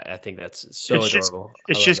playing. I think that's so It's just- adorable. I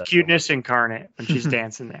It's love just that cuteness incarnate when she's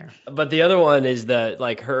dancing there. song. But the other one is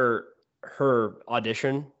her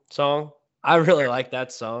audition song. I really like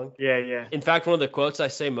that song. Yeah. In fact, one of the quotes I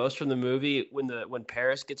say most from the movie, when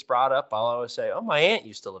Paris gets brought up, I'll always say, "Oh, my aunt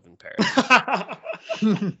used to live in Paris."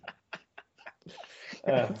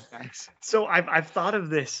 Nice. So I've thought of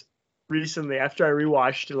this recently after I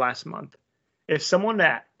rewatched it last month. If someone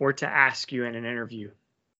that were to ask you in an interview,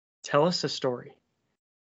 tell us a story,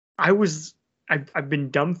 I've been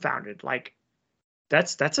dumbfounded. Like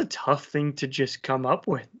that's a tough thing to just come up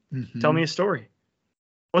with. Tell me a story.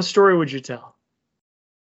 What story would you tell?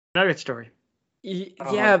 Nugget story.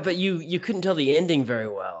 Yeah, but you couldn't tell the ending very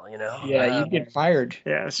well, you know. Yeah, you get fired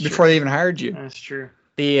Yeah, that's before true. they even hired you. That's true.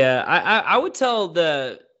 I would tell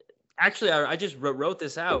actually I just wrote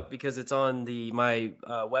this out because it's on my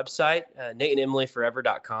website,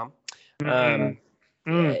 NateandEmilyForever.com.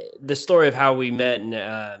 The story of how we met and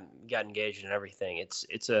got engaged and everything.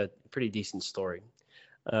 It's a pretty decent story.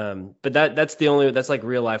 But that's like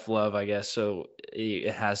real life love, I guess. So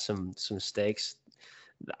it has some stakes.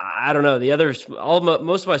 I don't know. The others,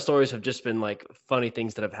 most of my stories have just been like funny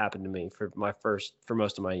things that have happened to me for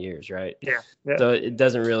most of my years, right? Yeah. So it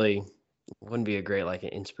wouldn't be a great like an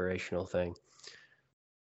inspirational thing.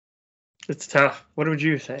 It's tough. What would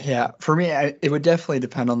you say? Yeah, for me, it would definitely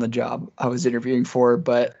depend on the job I was interviewing for.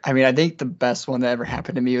 But I mean, I think the best one that ever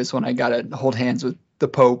happened to me was when I got to hold hands with the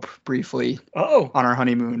Pope briefly Oh, on our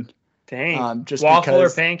honeymoon. dang. Just Waffle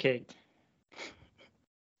because or pancake?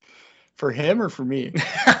 for him or for me?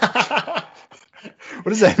 What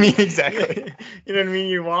does that mean exactly? You know what I mean?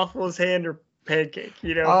 You waffle his hand or pancake.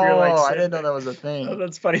 You know, if Oh, you're like I sitting didn't know there. that was a thing. Oh,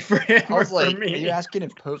 that's funny for him. I was or like, for are me. you asking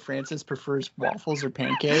if Pope Francis prefers waffles or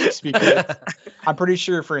pancakes? Because I'm pretty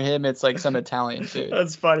sure for him it's like some Italian food.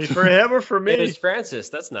 That's funny for him or for me. It is Francis.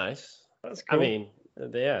 That's nice. That's cool. I mean,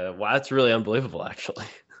 yeah. Wow, that's really unbelievable, actually.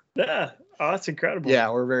 Yeah. Oh, that's incredible.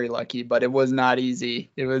 Yeah, we're very lucky, but it was not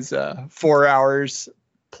easy. It was 4 hours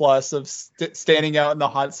plus of standing out in the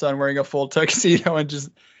hot sun wearing a full tuxedo and just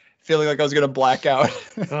feeling like I was going to black out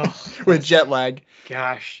Oh, with jet lag.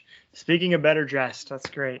 gosh. Speaking of better dressed, that's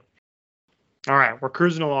great. All right, we're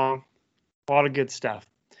cruising along. A lot of good stuff.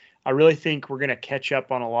 I really think we're going to catch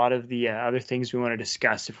up on a lot of the other things we want to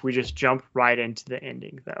discuss if we just jump right into the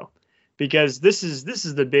ending, though, because this is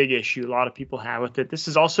the big issue a lot of people have with it. This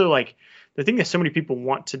is also like the thing that so many people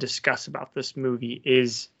want to discuss about this movie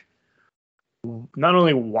is not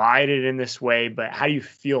only why did it end this way, but how do you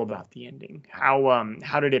feel about the ending?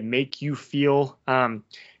 How did it make you feel?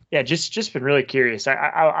 Yeah, just been really curious.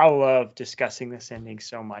 I love discussing this ending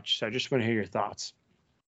so much. So I just want to hear your thoughts.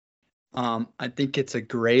 I think it's a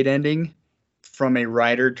great ending from a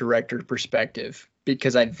writer-director perspective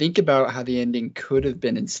because I think about how the ending could have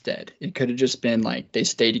been instead. It could have just been like they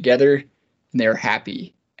stay together and they're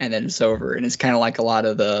happy and then it's over. And it's kind of like a lot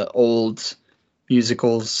of the old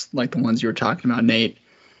musicals, like the ones you were talking about, Nate.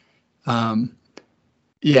 Yeah,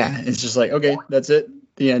 it's just like, okay, that's it,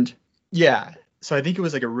 the end. Yeah. So I think it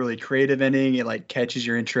was like a really creative ending. It like catches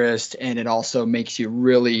your interest and it also makes you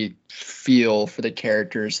really feel for the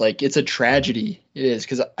characters. Like it's a tragedy. It is,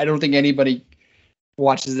 because I don't think anybody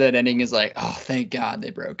watches that ending is like, oh, thank God they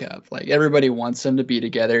broke up. Like everybody wants them to be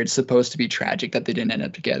together. It's supposed to be tragic that they didn't end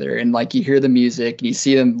up together. And like you hear the music and you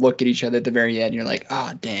see them look at each other at the very end. And you're like,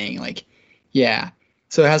 oh, dang. Like, yeah.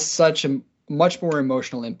 So it has such a much more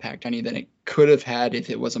emotional impact on you than it could have had if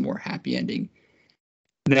it was a more happy ending.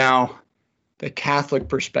 Now, the Catholic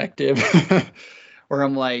perspective, where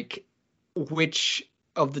I'm like, which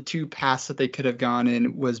of the two paths that they could have gone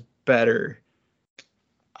in was better?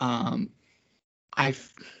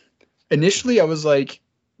 Initially I was like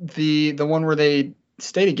the one where they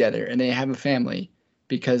stay together and they have a family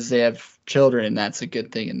because they have children and that's a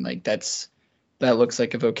good thing, and like that looks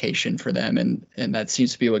like a vocation for them, and that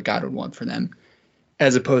seems to be what God would want for them,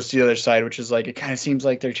 as opposed to the other side, which is like it kind of seems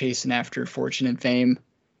like they're chasing after fortune and fame.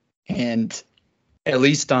 And at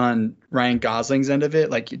least on Ryan Gosling's end of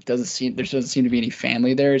it, like there doesn't seem to be any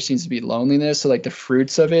family there. It seems to be loneliness. So like the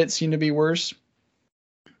fruits of it seem to be worse.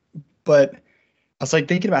 But I was like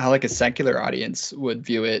thinking about how like a secular audience would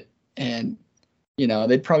view it, and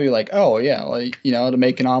they'd probably be like, oh yeah, like to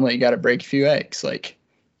make an omelet you got to break a few eggs. Like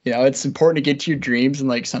it's important to get to your dreams, and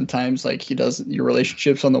like sometimes like your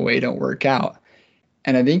relationships on the way don't work out.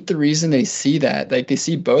 And I think the reason they see that, like they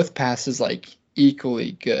see both paths as like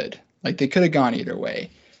equally good. Like they could have gone either way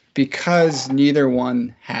because neither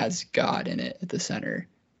one has God in it at the center.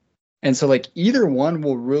 And so like either one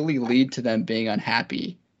will really lead to them being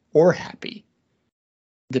unhappy or happy,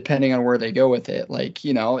 depending on where they go with it. Like,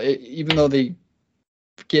 even though they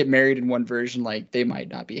get married in one version, like they might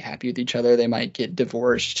not be happy with each other. They might get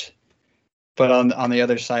divorced. But on the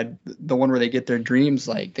other side, the one where they get their dreams,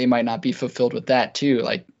 like they might not be fulfilled with that too.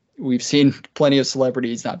 Like we've seen plenty of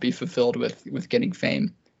celebrities not be fulfilled with getting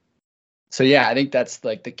fame. So yeah, I think that's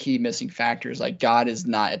like the key missing factor is like God is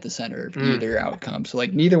not at the center of either outcome. So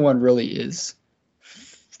like neither one really is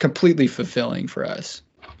completely fulfilling for us.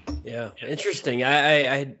 Yeah, interesting.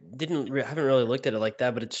 I haven't really looked at it like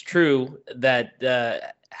that, but it's true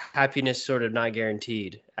that happiness sort of not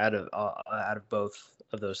guaranteed out of both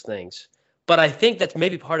of those things. But I think that's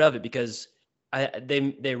maybe part of it because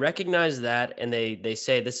they recognize that and they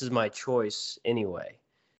say this is my choice anyway.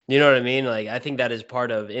 You know what I mean? Like I think that is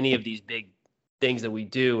part of any of these big things that we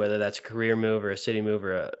do, whether that's a career move or a city move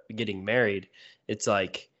or getting married. It's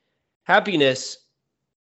like happiness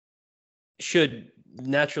should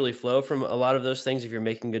naturally flow from a lot of those things if you're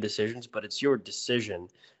making good decisions, but it's your decision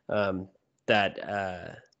that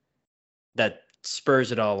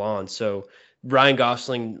spurs it all on. So Ryan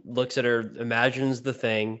Gosling looks at her, imagines the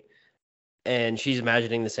thing, and she's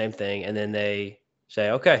imagining the same thing, and then they say,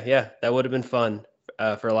 okay, yeah, that would have been fun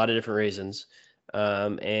for a lot of different reasons,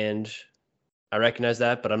 and I recognize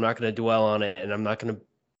that, but I'm not going to dwell on it, and I'm not going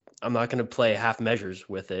to play half measures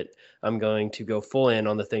with it. I'm going to go full in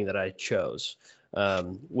on the thing that I chose,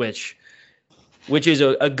 which which is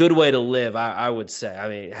a good way to live, I would say. I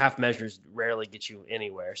mean, half measures rarely get you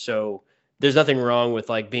anywhere. So there's nothing wrong with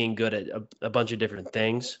like being good at a bunch of different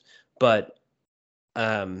things. But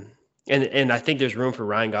and I think there's room for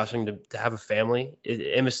Ryan Gosling to have a family.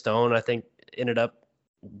 Emma Stone, I think, ended up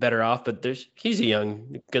better off, but he's a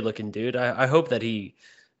young, good-looking dude. I hope that I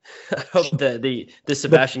hope that the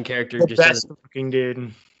Sebastian character The just best doesn't. looking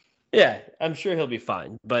dude. Yeah, I'm sure he'll be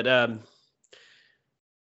fine. But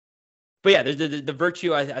yeah, the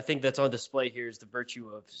virtue I think that's on display here is the virtue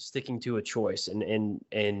of sticking to a choice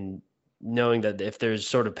and knowing that if there's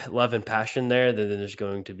sort of love and passion there, then there's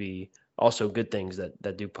going to be also good things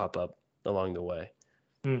that do pop up along the way.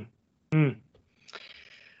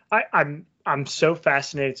 I'm so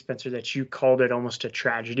fascinated, Spencer, that you called it almost a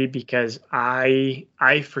tragedy, because I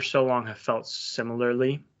for so long have felt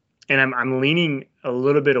similarly, and I'm leaning a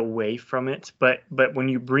little bit away from it. But when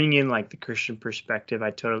you bring in like the Christian perspective,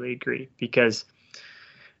 I totally agree, because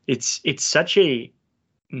it's such a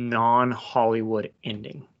non-Hollywood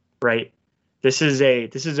ending, right? This is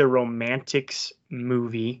a romantics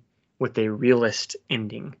movie with a realist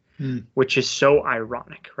ending, which is so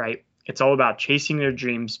ironic, right? It's all about chasing their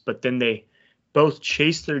dreams, but then they both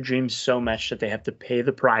chase their dreams so much that they have to pay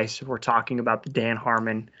the price. If we're talking about the Dan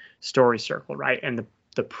Harmon story circle, right? And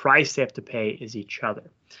the price they have to pay is each other.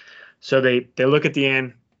 So they look at the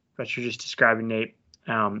end, what you're just describing, Nate,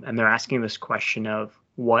 and they're asking this question of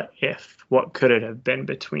what could it have been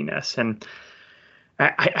between us? And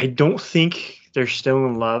I don't think they're still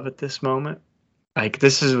in love at this moment. Like,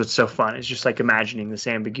 this is what's so fun. It's just like imagining this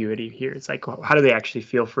ambiguity here. It's like, how do they actually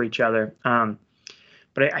feel for each other?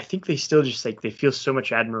 But I think they still just like, they feel so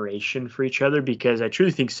much admiration for each other, because I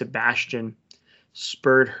truly think Sebastian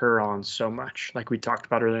spurred her on so much, like we talked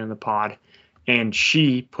about earlier in the pod, and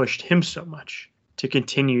she pushed him so much to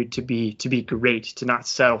continue to be great, to not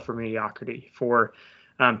settle for mediocrity,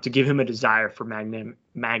 to give him a desire for magnanimity.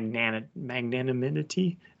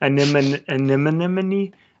 I don't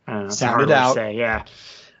know, it's hard to say, yeah.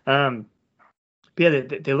 But yeah,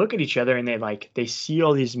 they look at each other and they see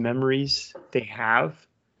all these memories they have,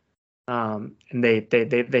 and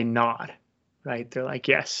they nod, right? They're like,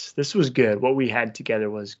 yes, this was good. What we had together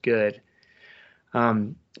was good.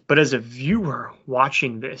 But as a viewer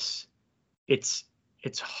watching this, it's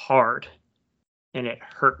hard and it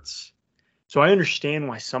hurts. So I understand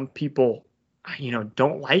why some people,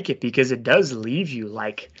 don't like it, because it does leave you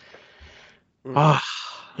like, I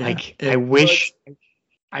wish.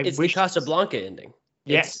 It's the Casablanca ending.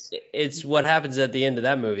 Yes, it's what happens at the end of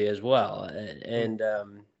that movie as well, and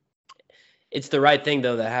it's the right thing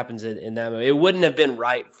though that happens in that movie. It wouldn't have been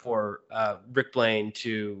right for Rick Blaine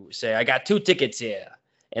to say, "I got 2 tickets here,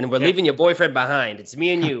 and we're leaving your boyfriend behind. It's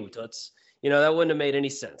me and you." Toots. That wouldn't have made any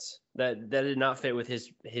sense. That did not fit with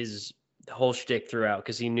his whole shtick throughout,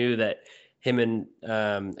 because he knew that him and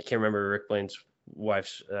I can't remember Rick Blaine's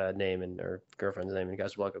wife's name or girlfriend's name in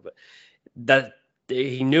Casablanca, but that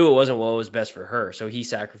he knew it wasn't what was best for her, so he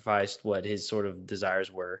sacrificed what his sort of desires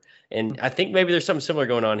were. And I think maybe there's something similar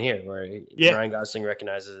going on here, where Ryan Gosling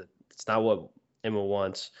recognizes it's not what Emma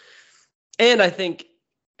wants. And I think,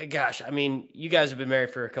 gosh, I mean, you guys have been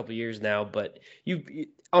married for a couple of years now, but you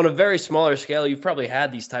on a very smaller scale, you've probably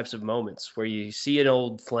had these types of moments where you see an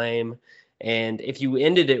old flame, and if you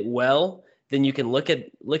ended it well, then you can look at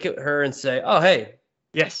her and say, "Oh, hey,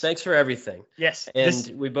 yes, thanks for everything." Yes,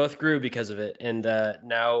 and we both grew because of it. And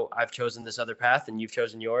now I've chosen this other path, and you've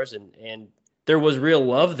chosen yours, and there was real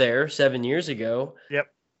love there 7 years ago.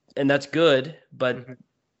 Yep, and that's good. But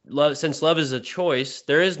since love is a choice,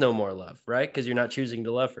 there is no more love, right? Because you're not choosing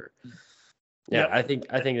to love her. Yeah, yep.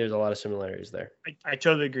 I think there's a lot of similarities there. I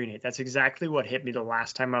totally agree, Nate. That's exactly what hit me the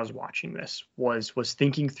last time I was watching this, was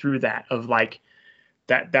thinking through that, of like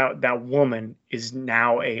that woman is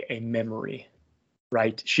now a memory,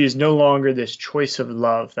 right? She is no longer this choice of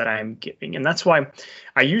love that I'm giving. And that's why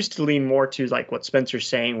I used to lean more to like what Spencer's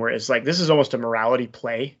saying, where it's like, this is almost a morality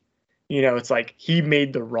play. It's like he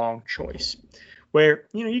made the wrong choice, where,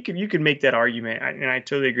 you could make that argument. And I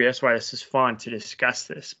totally agree. That's why this is fun to discuss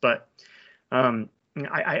this. But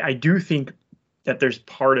I do think that there's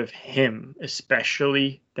part of him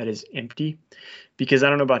especially that is empty, because I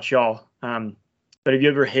don't know about y'all, but have you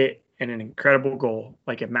ever hit an incredible goal,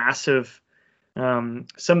 like a massive, some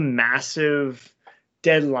massive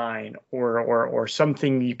deadline or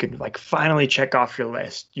something you can like finally check off your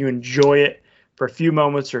list? You enjoy it for a few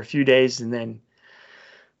moments or a few days, and then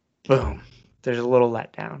boom, there's a little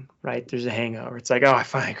letdown, right? There's a hangover. It's like, oh, I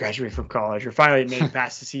finally graduated from college, or finally made it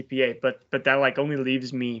past the CPA, but that like only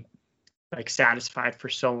leaves me like satisfied for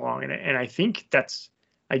so long. And I think that's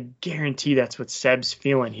I guarantee that's what Seb's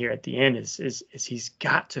feeling here at the end is he's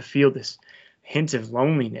got to feel this hint of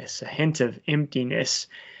loneliness, a hint of emptiness,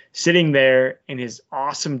 sitting there in his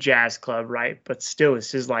awesome jazz club, right? But still,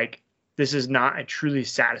 this is not a truly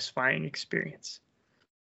satisfying experience.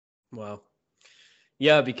 Wow.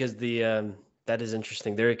 Yeah, because that is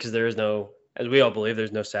interesting there, because there is no, as we all believe,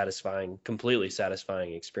 there's no completely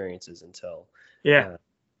satisfying experiences until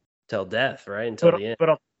death, right? Until the end.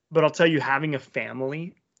 But I'll tell you, having a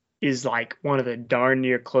family is like one of the darn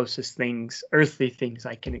near closest things, earthly things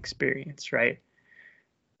I can experience, right?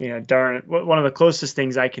 One of the closest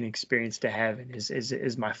things I can experience to heaven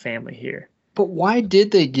is my family here. But why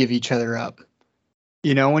did they give each other up?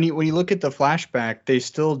 When you look at the flashback, they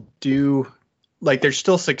still do, like, they're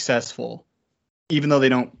still successful, even though they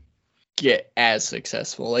don't get as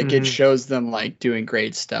successful. Like, it shows them, like, doing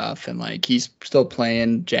great stuff, and, like, he's still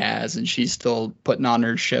playing jazz and she's still putting on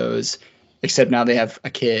her shows, except now they have a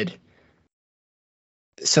kid.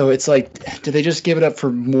 So it's like, do they just give it up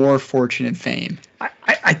for more fortune and fame?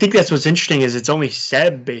 I think that's what's interesting is it's only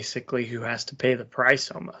Seb basically who has to pay the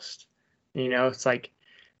price almost. It's like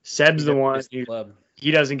Seb's the one who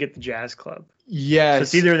he doesn't get the jazz club. Yes. So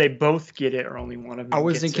it's either they both get it or only one of them. I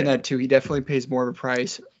was thinking that too. He definitely pays more of a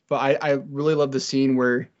price. But I really love the scene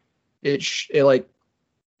where it like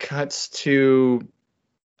cuts to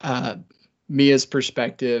Mia's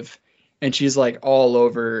perspective, and she's like all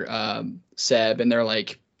over Seb, and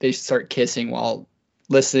they start kissing while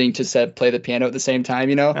listening to Seb play the piano at the same time,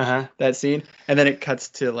 that scene. And then it cuts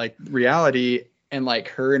to like reality, and like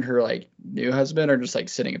her and her like new husband are just like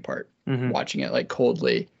sitting apart, watching it like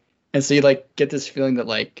coldly. And so you like get this feeling that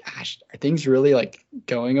like, gosh, are things really like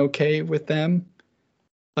going okay with them?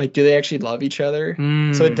 Like, do they actually love each other?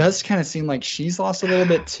 So it does kind of seem like she's lost a little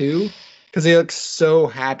bit too, because they look so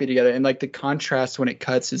happy together, and like the contrast when it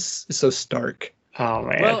cuts is so stark. Oh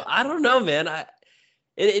man. Well, I don't know, man.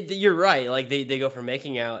 You're right. Like they go from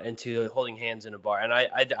making out into holding hands in a bar, and I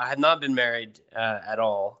have not been married at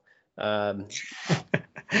all.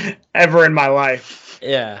 Ever in my life.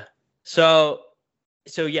 Yeah. So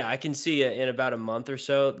yeah, I can see in about a month or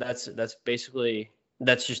so. That's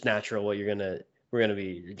just natural. We're gonna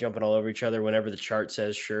be jumping all over each other whenever the chart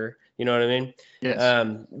says sure. You know what I mean?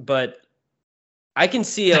 Yes. But I can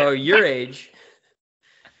see your age.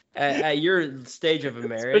 At your stage of a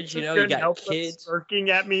marriage, you got kids working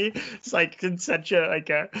at me. It's like in such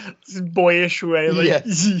a boyish way, like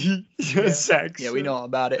sex. Yeah, we know all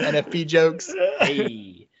about it. NFP jokes.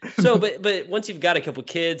 Hey. So, but once you've got a couple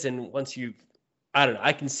kids, and once I don't know,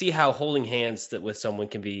 I can see how holding hands with someone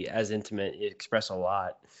can be as intimate, express a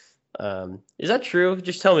lot. Is that true?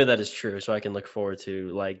 Just tell me that is true, so I can look forward to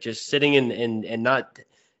like just sitting and not,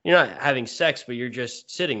 you're not having sex, but you're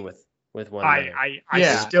just sitting with one another. I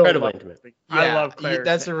still incredibly love intimate. I love Claire.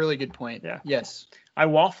 That's a really good point. Yeah. Yes. I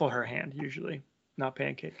waffle her hand usually, not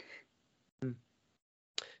pancake.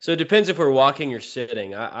 So it depends if we're walking or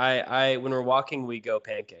sitting. I when we're walking, we go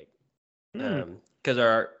pancake,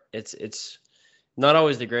 because it's not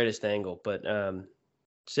always the greatest angle, but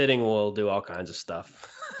sitting we'll do all kinds of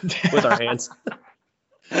stuff with our hands.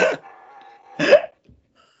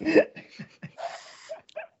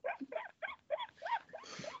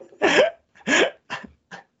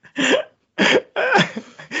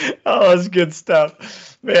 Oh, that's good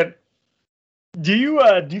stuff, man. Do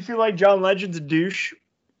you feel like John Legend's a douche,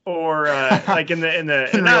 or like in the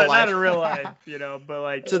not in real life, but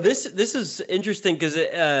like? So this is interesting because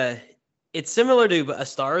it's similar to A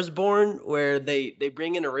Star Is Born, where they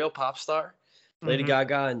bring in a real pop star, Lady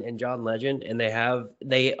Gaga and John Legend, and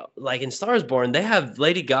they like in Star Is Born, they have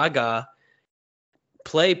Lady Gaga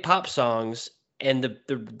play pop songs, and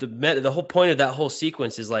the whole point of that whole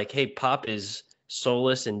sequence is like, hey, pop is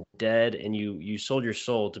soulless and dead, and you sold your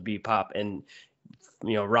soul to be pop, and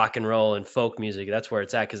rock and roll and folk music, that's where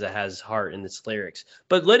it's at because it has heart in its lyrics.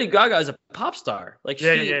 But Lady Gaga is a pop star, like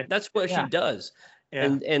that's what she does.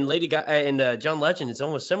 Yeah. And Lady Gaga and John Legend is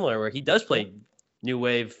almost similar, where he does play new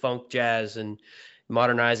wave funk jazz and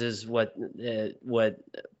modernizes what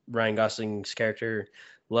Ryan Gosling's character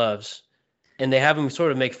loves, and they have him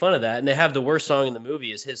sort of make fun of that, and they have the worst song in the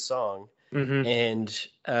movie is his song, and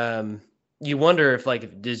you wonder if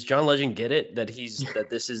does John Legend get it that he's not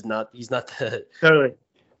the totally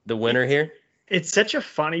the winner here? It's such a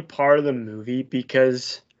funny part of the movie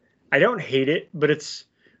because I don't hate it, but it's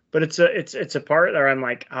a part where I'm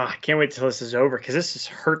like, I can't wait till this is over because this just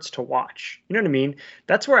hurts to watch. You know what I mean?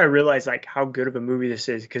 That's where I realize like how good of a movie this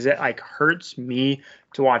is, because it like hurts me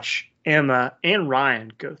to watch Emma and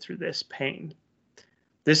Ryan go through this pain.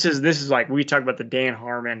 This is like, we talk about the Dan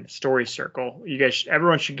Harmon story circle. You guys,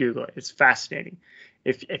 everyone should Google it. It's fascinating.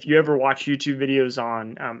 if you ever watch YouTube videos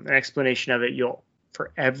on an explanation of it, you'll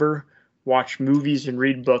forever watch movies and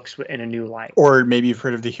read books in a new light. Or maybe you've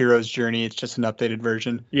heard of the hero's journey. It's just an updated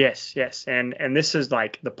version. Yes. And this is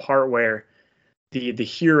like the part where the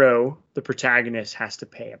hero, the protagonist, has to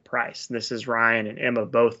pay a price. And this is Ryan and Emma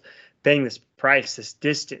both paying this price, this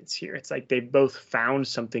distance here. It's like they both found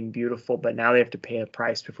something beautiful, but now they have to pay a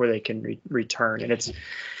price before they can return. And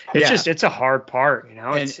it's a hard part, you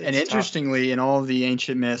know. And interestingly, in all of the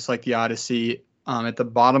ancient myths like the Odyssey, at the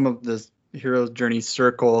bottom of the hero's journey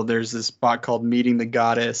circle, there's this spot called meeting the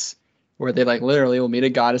goddess, where they like literally will meet a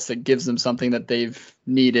goddess that gives them something that they've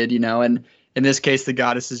needed, you know. And in this case, the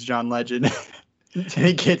goddess is John Legend. And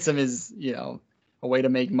he gets him his, you know, a way to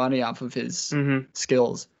make money off of his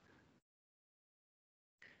skills.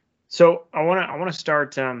 So I want to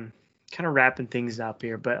start kind of wrapping things up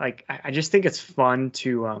here, but like I just think it's fun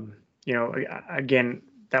to you know, again,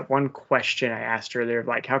 that one question I asked earlier,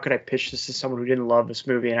 like how could I pitch this to someone who didn't love this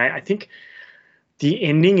movie? And I think the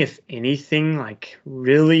ending, if anything, like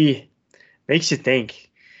really makes you think,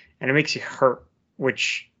 and it makes you hurt,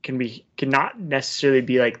 which cannot necessarily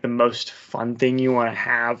be like the most fun thing you want to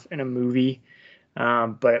have in a movie.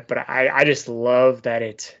 But I just love that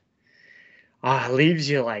it leaves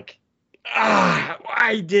you like,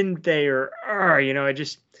 why didn't they? Or you know,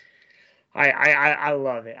 I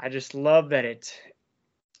love it. I just love that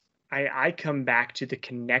I come back to the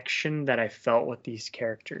connection that I felt with these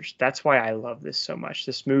characters. That's why I love this so much.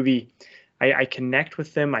 This movie, I connect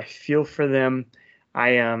with them. I feel for them.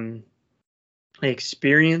 I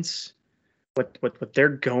experience what they're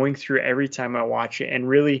going through every time I watch it. And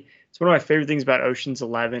really, it's one of my favorite things about Ocean's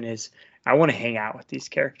 11 is I want to hang out with these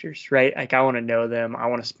characters, right? Like I want to know them. I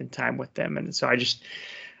want to spend time with them. And so I just,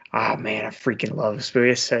 oh man, I freaking love this movie.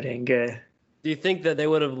 It's so dang good. Do you think that they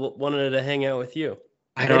would have wanted to hang out with you?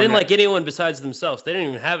 They didn't like anyone besides themselves. They didn't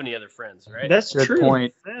even have any other friends, right? That's Good true.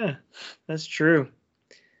 point. Yeah, that's true.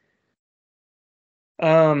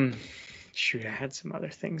 Shoot, I had some other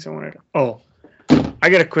things I wanted to. Oh, I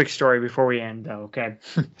got a quick story before we end, though. Okay,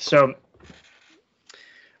 so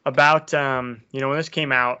about you know, when this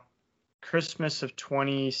came out, Christmas of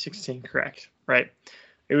 2016, correct? Right.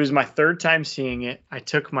 It was my third time seeing it. I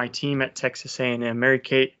took my team at Texas A&M, Mary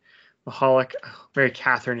Catherine,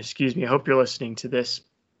 excuse me. I hope you're listening to this.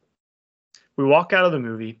 We walk out of the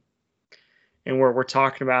movie, and we're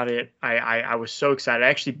talking about it. I was so excited. I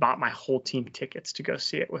actually bought my whole team tickets to go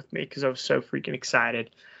see it with me because I was so freaking excited.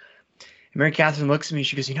 And Mary Catherine looks at me.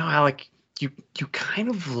 She goes, "You know, Alec, you kind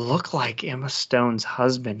of look like Emma Stone's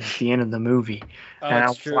husband at the end of the movie." Oh, and I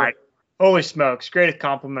was true. like, "Holy smokes! Greatest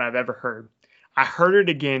compliment I've ever heard." I heard it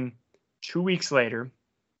again 2 weeks later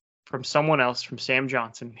from someone else, from Sam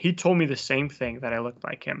Johnson. He told me the same thing, that I looked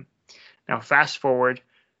like him. Now, fast forward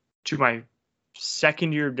to my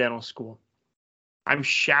second year of dental school. I'm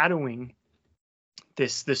shadowing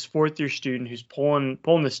this fourth year student who's pulling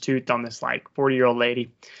this tooth on this like 40-year-old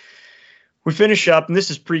lady. We finish up, and this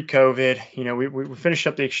is pre-COVID. You know, we finish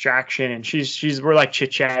up the extraction, and we're like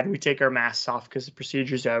chit-chat. We take our masks off because the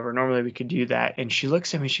procedure's over. Normally we could do that. And she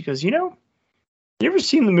looks at me, she goes, "You know, you ever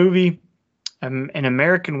seen the movie An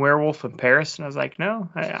American Werewolf in Paris?" And I was like, "No,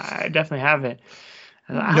 I definitely haven't."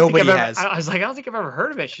 Nobody has. I was like, "I don't think I've ever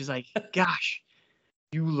heard of it." She's like, "Gosh,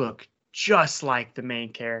 you look just like the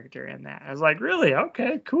main character in that." I was like, "Really?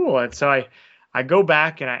 Okay, cool." And so I go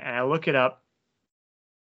back and I look it up.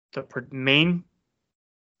 The main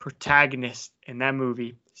protagonist in that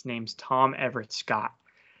movie, his name's Tom Everett Scott.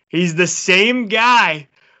 He's the same guy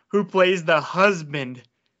who plays the husband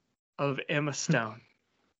of Emma Stone.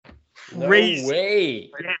 Crazy. No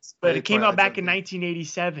way. Yes, but it came out back in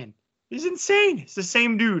 1987. He's insane. It's the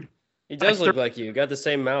same dude. He does look like you. Got the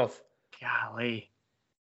same mouth. Golly.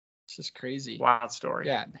 It's just crazy. Wild story.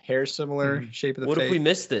 Yeah, hair similar, shape of the What face. if we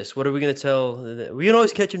missed this? What are we going to tell? We can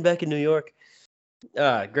always catch him back in New York.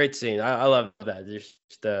 Great scene. I love that.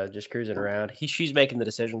 Just cruising around. She's making the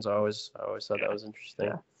decisions. I always thought that was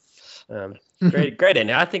interesting. Yeah. Great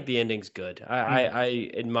ending. I think the ending's good.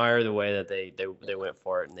 I admire the way that they went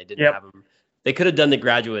for it, and they didn't have them. They could have done the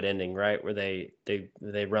Graduate ending, right, where they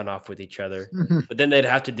run off with each other, but then they'd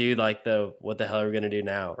have to do like what the hell are we gonna do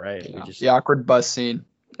now, right? Yeah. The awkward bus scene.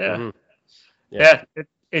 Yeah. Mhm. Yeah.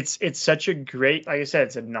 It's such a great, like I said,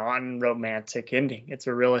 it's a non-romantic ending. It's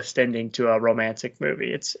a realist ending to a romantic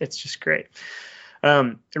movie. It's just great.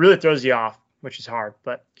 It really throws you off, which is hard.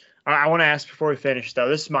 But I want to ask before we finish, though,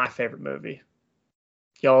 this is my favorite movie.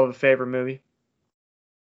 Y'all have a favorite movie?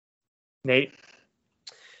 Nate?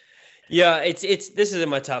 Yeah, this is in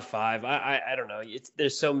my top 5. I don't know.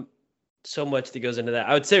 There's so much that goes into that.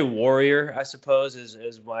 I would say Warrior, I suppose,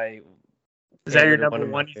 is my Is that your One number of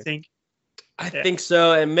my one, you favorites. think? I think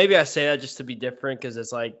so, and maybe I say that just to be different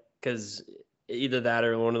because either that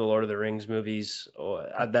or one of the Lord of the Rings movies. Or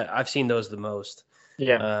I've seen those the most.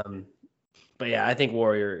 Yeah. But yeah, I think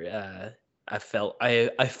Warrior. I felt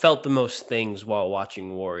the most things while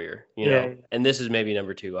watching Warrior. Yeah. And this is maybe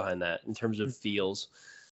number 2 behind that in terms of feels.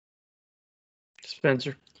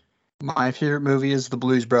 Spencer. My favorite movie is The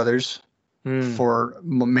Blues Brothers for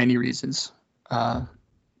many reasons. I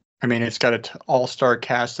mean, it's got an all-star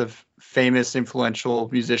cast of famous, influential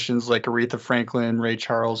musicians like Aretha Franklin, Ray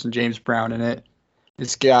Charles, and James Brown in it.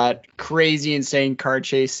 It's got crazy, insane car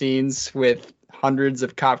chase scenes with hundreds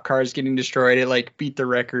of cop cars getting destroyed. It like beat the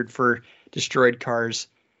record for destroyed cars.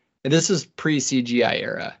 And this is pre-CGI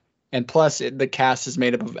era. And plus, the cast is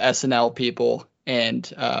made up of SNL people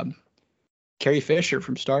and Carrie Fisher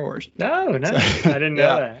from Star Wars. No, I didn't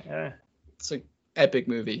know that. Yeah. It's an epic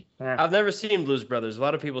movie. Yeah. I've never seen Blues Brothers. A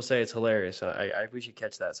lot of people say it's hilarious. We should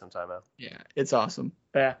catch that sometime out. Yeah, it's awesome.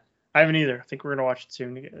 Yeah. I haven't either. I think we're gonna watch it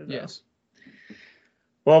soon together. Yes.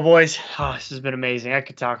 Well, boys, this has been amazing. I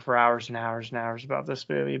could talk for hours and hours and hours about this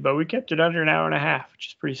movie, but we kept it under an hour and a half, which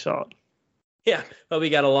is pretty solid. Yeah, well, we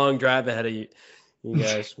got a long drive ahead of you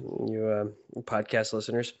guys, you podcast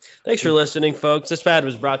listeners. Thanks for listening, folks. This pad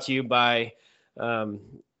was brought to you by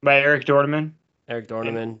Eric Dorneman Eric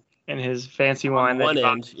Dorneman. and his fancy wine. On one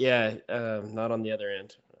end, yeah, not on the other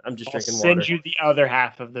end. I'm just I'll drinking send water. you the other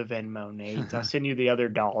half of the Venmo, Nate. I'll send you the other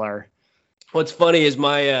 $1. What's funny is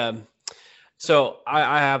my so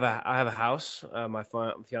I have a house. My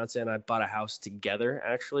fiance and I bought a house together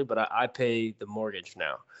actually, but I pay the mortgage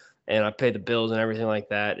now, and I pay the bills and everything like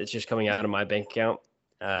that. It's just coming out of my bank account.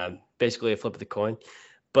 Basically a flip of the coin.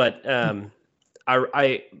 But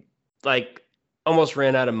I like almost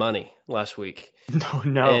ran out of money last week.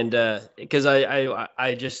 No. And because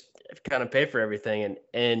I just kind of pay for everything,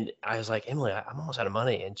 and I was like, Emily, I'm almost out of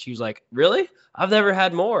money, and she was like, really? I've never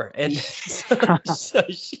had more. And so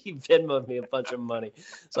she Venmoed me a bunch of money,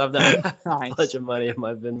 so I've now a bunch of money in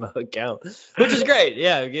my Venmo account, which is great.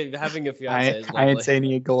 Yeah, having a fiance is I ain't lovely. saying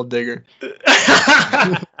you a gold digger.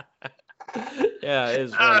 Yeah, it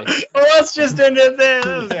is funny. Well, let's just end it there.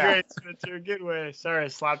 That was great, Spencer. Good way. Sorry I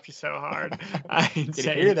slapped you so hard. I ain't Did you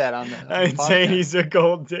saying hear that on the I ain't podcast? saying he's a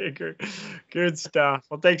gold digger. Good stuff.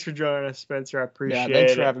 Well, thanks for joining us, Spencer. I appreciate Yeah,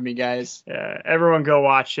 thanks it. for having me, guys. Yeah, everyone go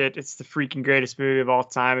watch it. It's the freaking greatest movie of all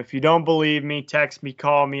time. If you don't believe me, text me,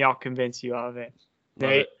 call me. I'll convince you of it.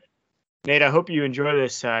 Love Nate, I hope you enjoy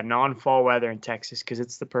this non-fall weather in Texas because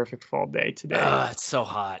it's the perfect fall day today. It's so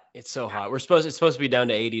hot. It's so hot. It's supposed to be down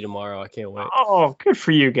to 80 tomorrow. I can't wait. Oh, good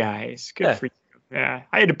for you guys. Good Yeah. for you. Yeah,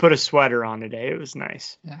 I had to put a sweater on today. It was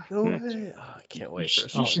nice. No way. Oh, I can't wait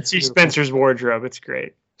for You should see beautiful. Spencer's wardrobe. It's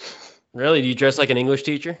great. Really? Do you dress like an English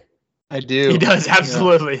teacher? I do. He does,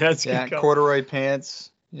 absolutely. That's Yeah, good. corduroy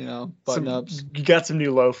pants, button ups. You got some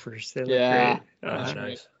new loafers. They look Yeah. great. That's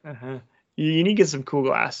nice. Uh-huh. You need to get some cool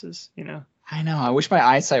glasses, I know. I wish my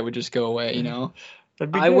eyesight would just go away,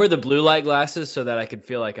 That'd be I good. wear the blue light glasses so that I could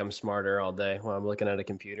feel like I'm smarter all day while I'm looking at a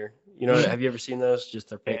computer. Have you ever seen those? Just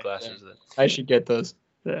the pink Yeah, glasses. I should get those.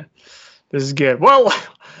 Yeah. This is good. Well,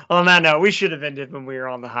 on that note, we should have ended when we were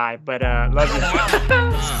on the high, but love you.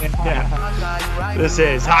 Yeah. This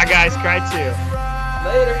is Hot Guys Cry 2.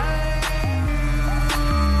 Later.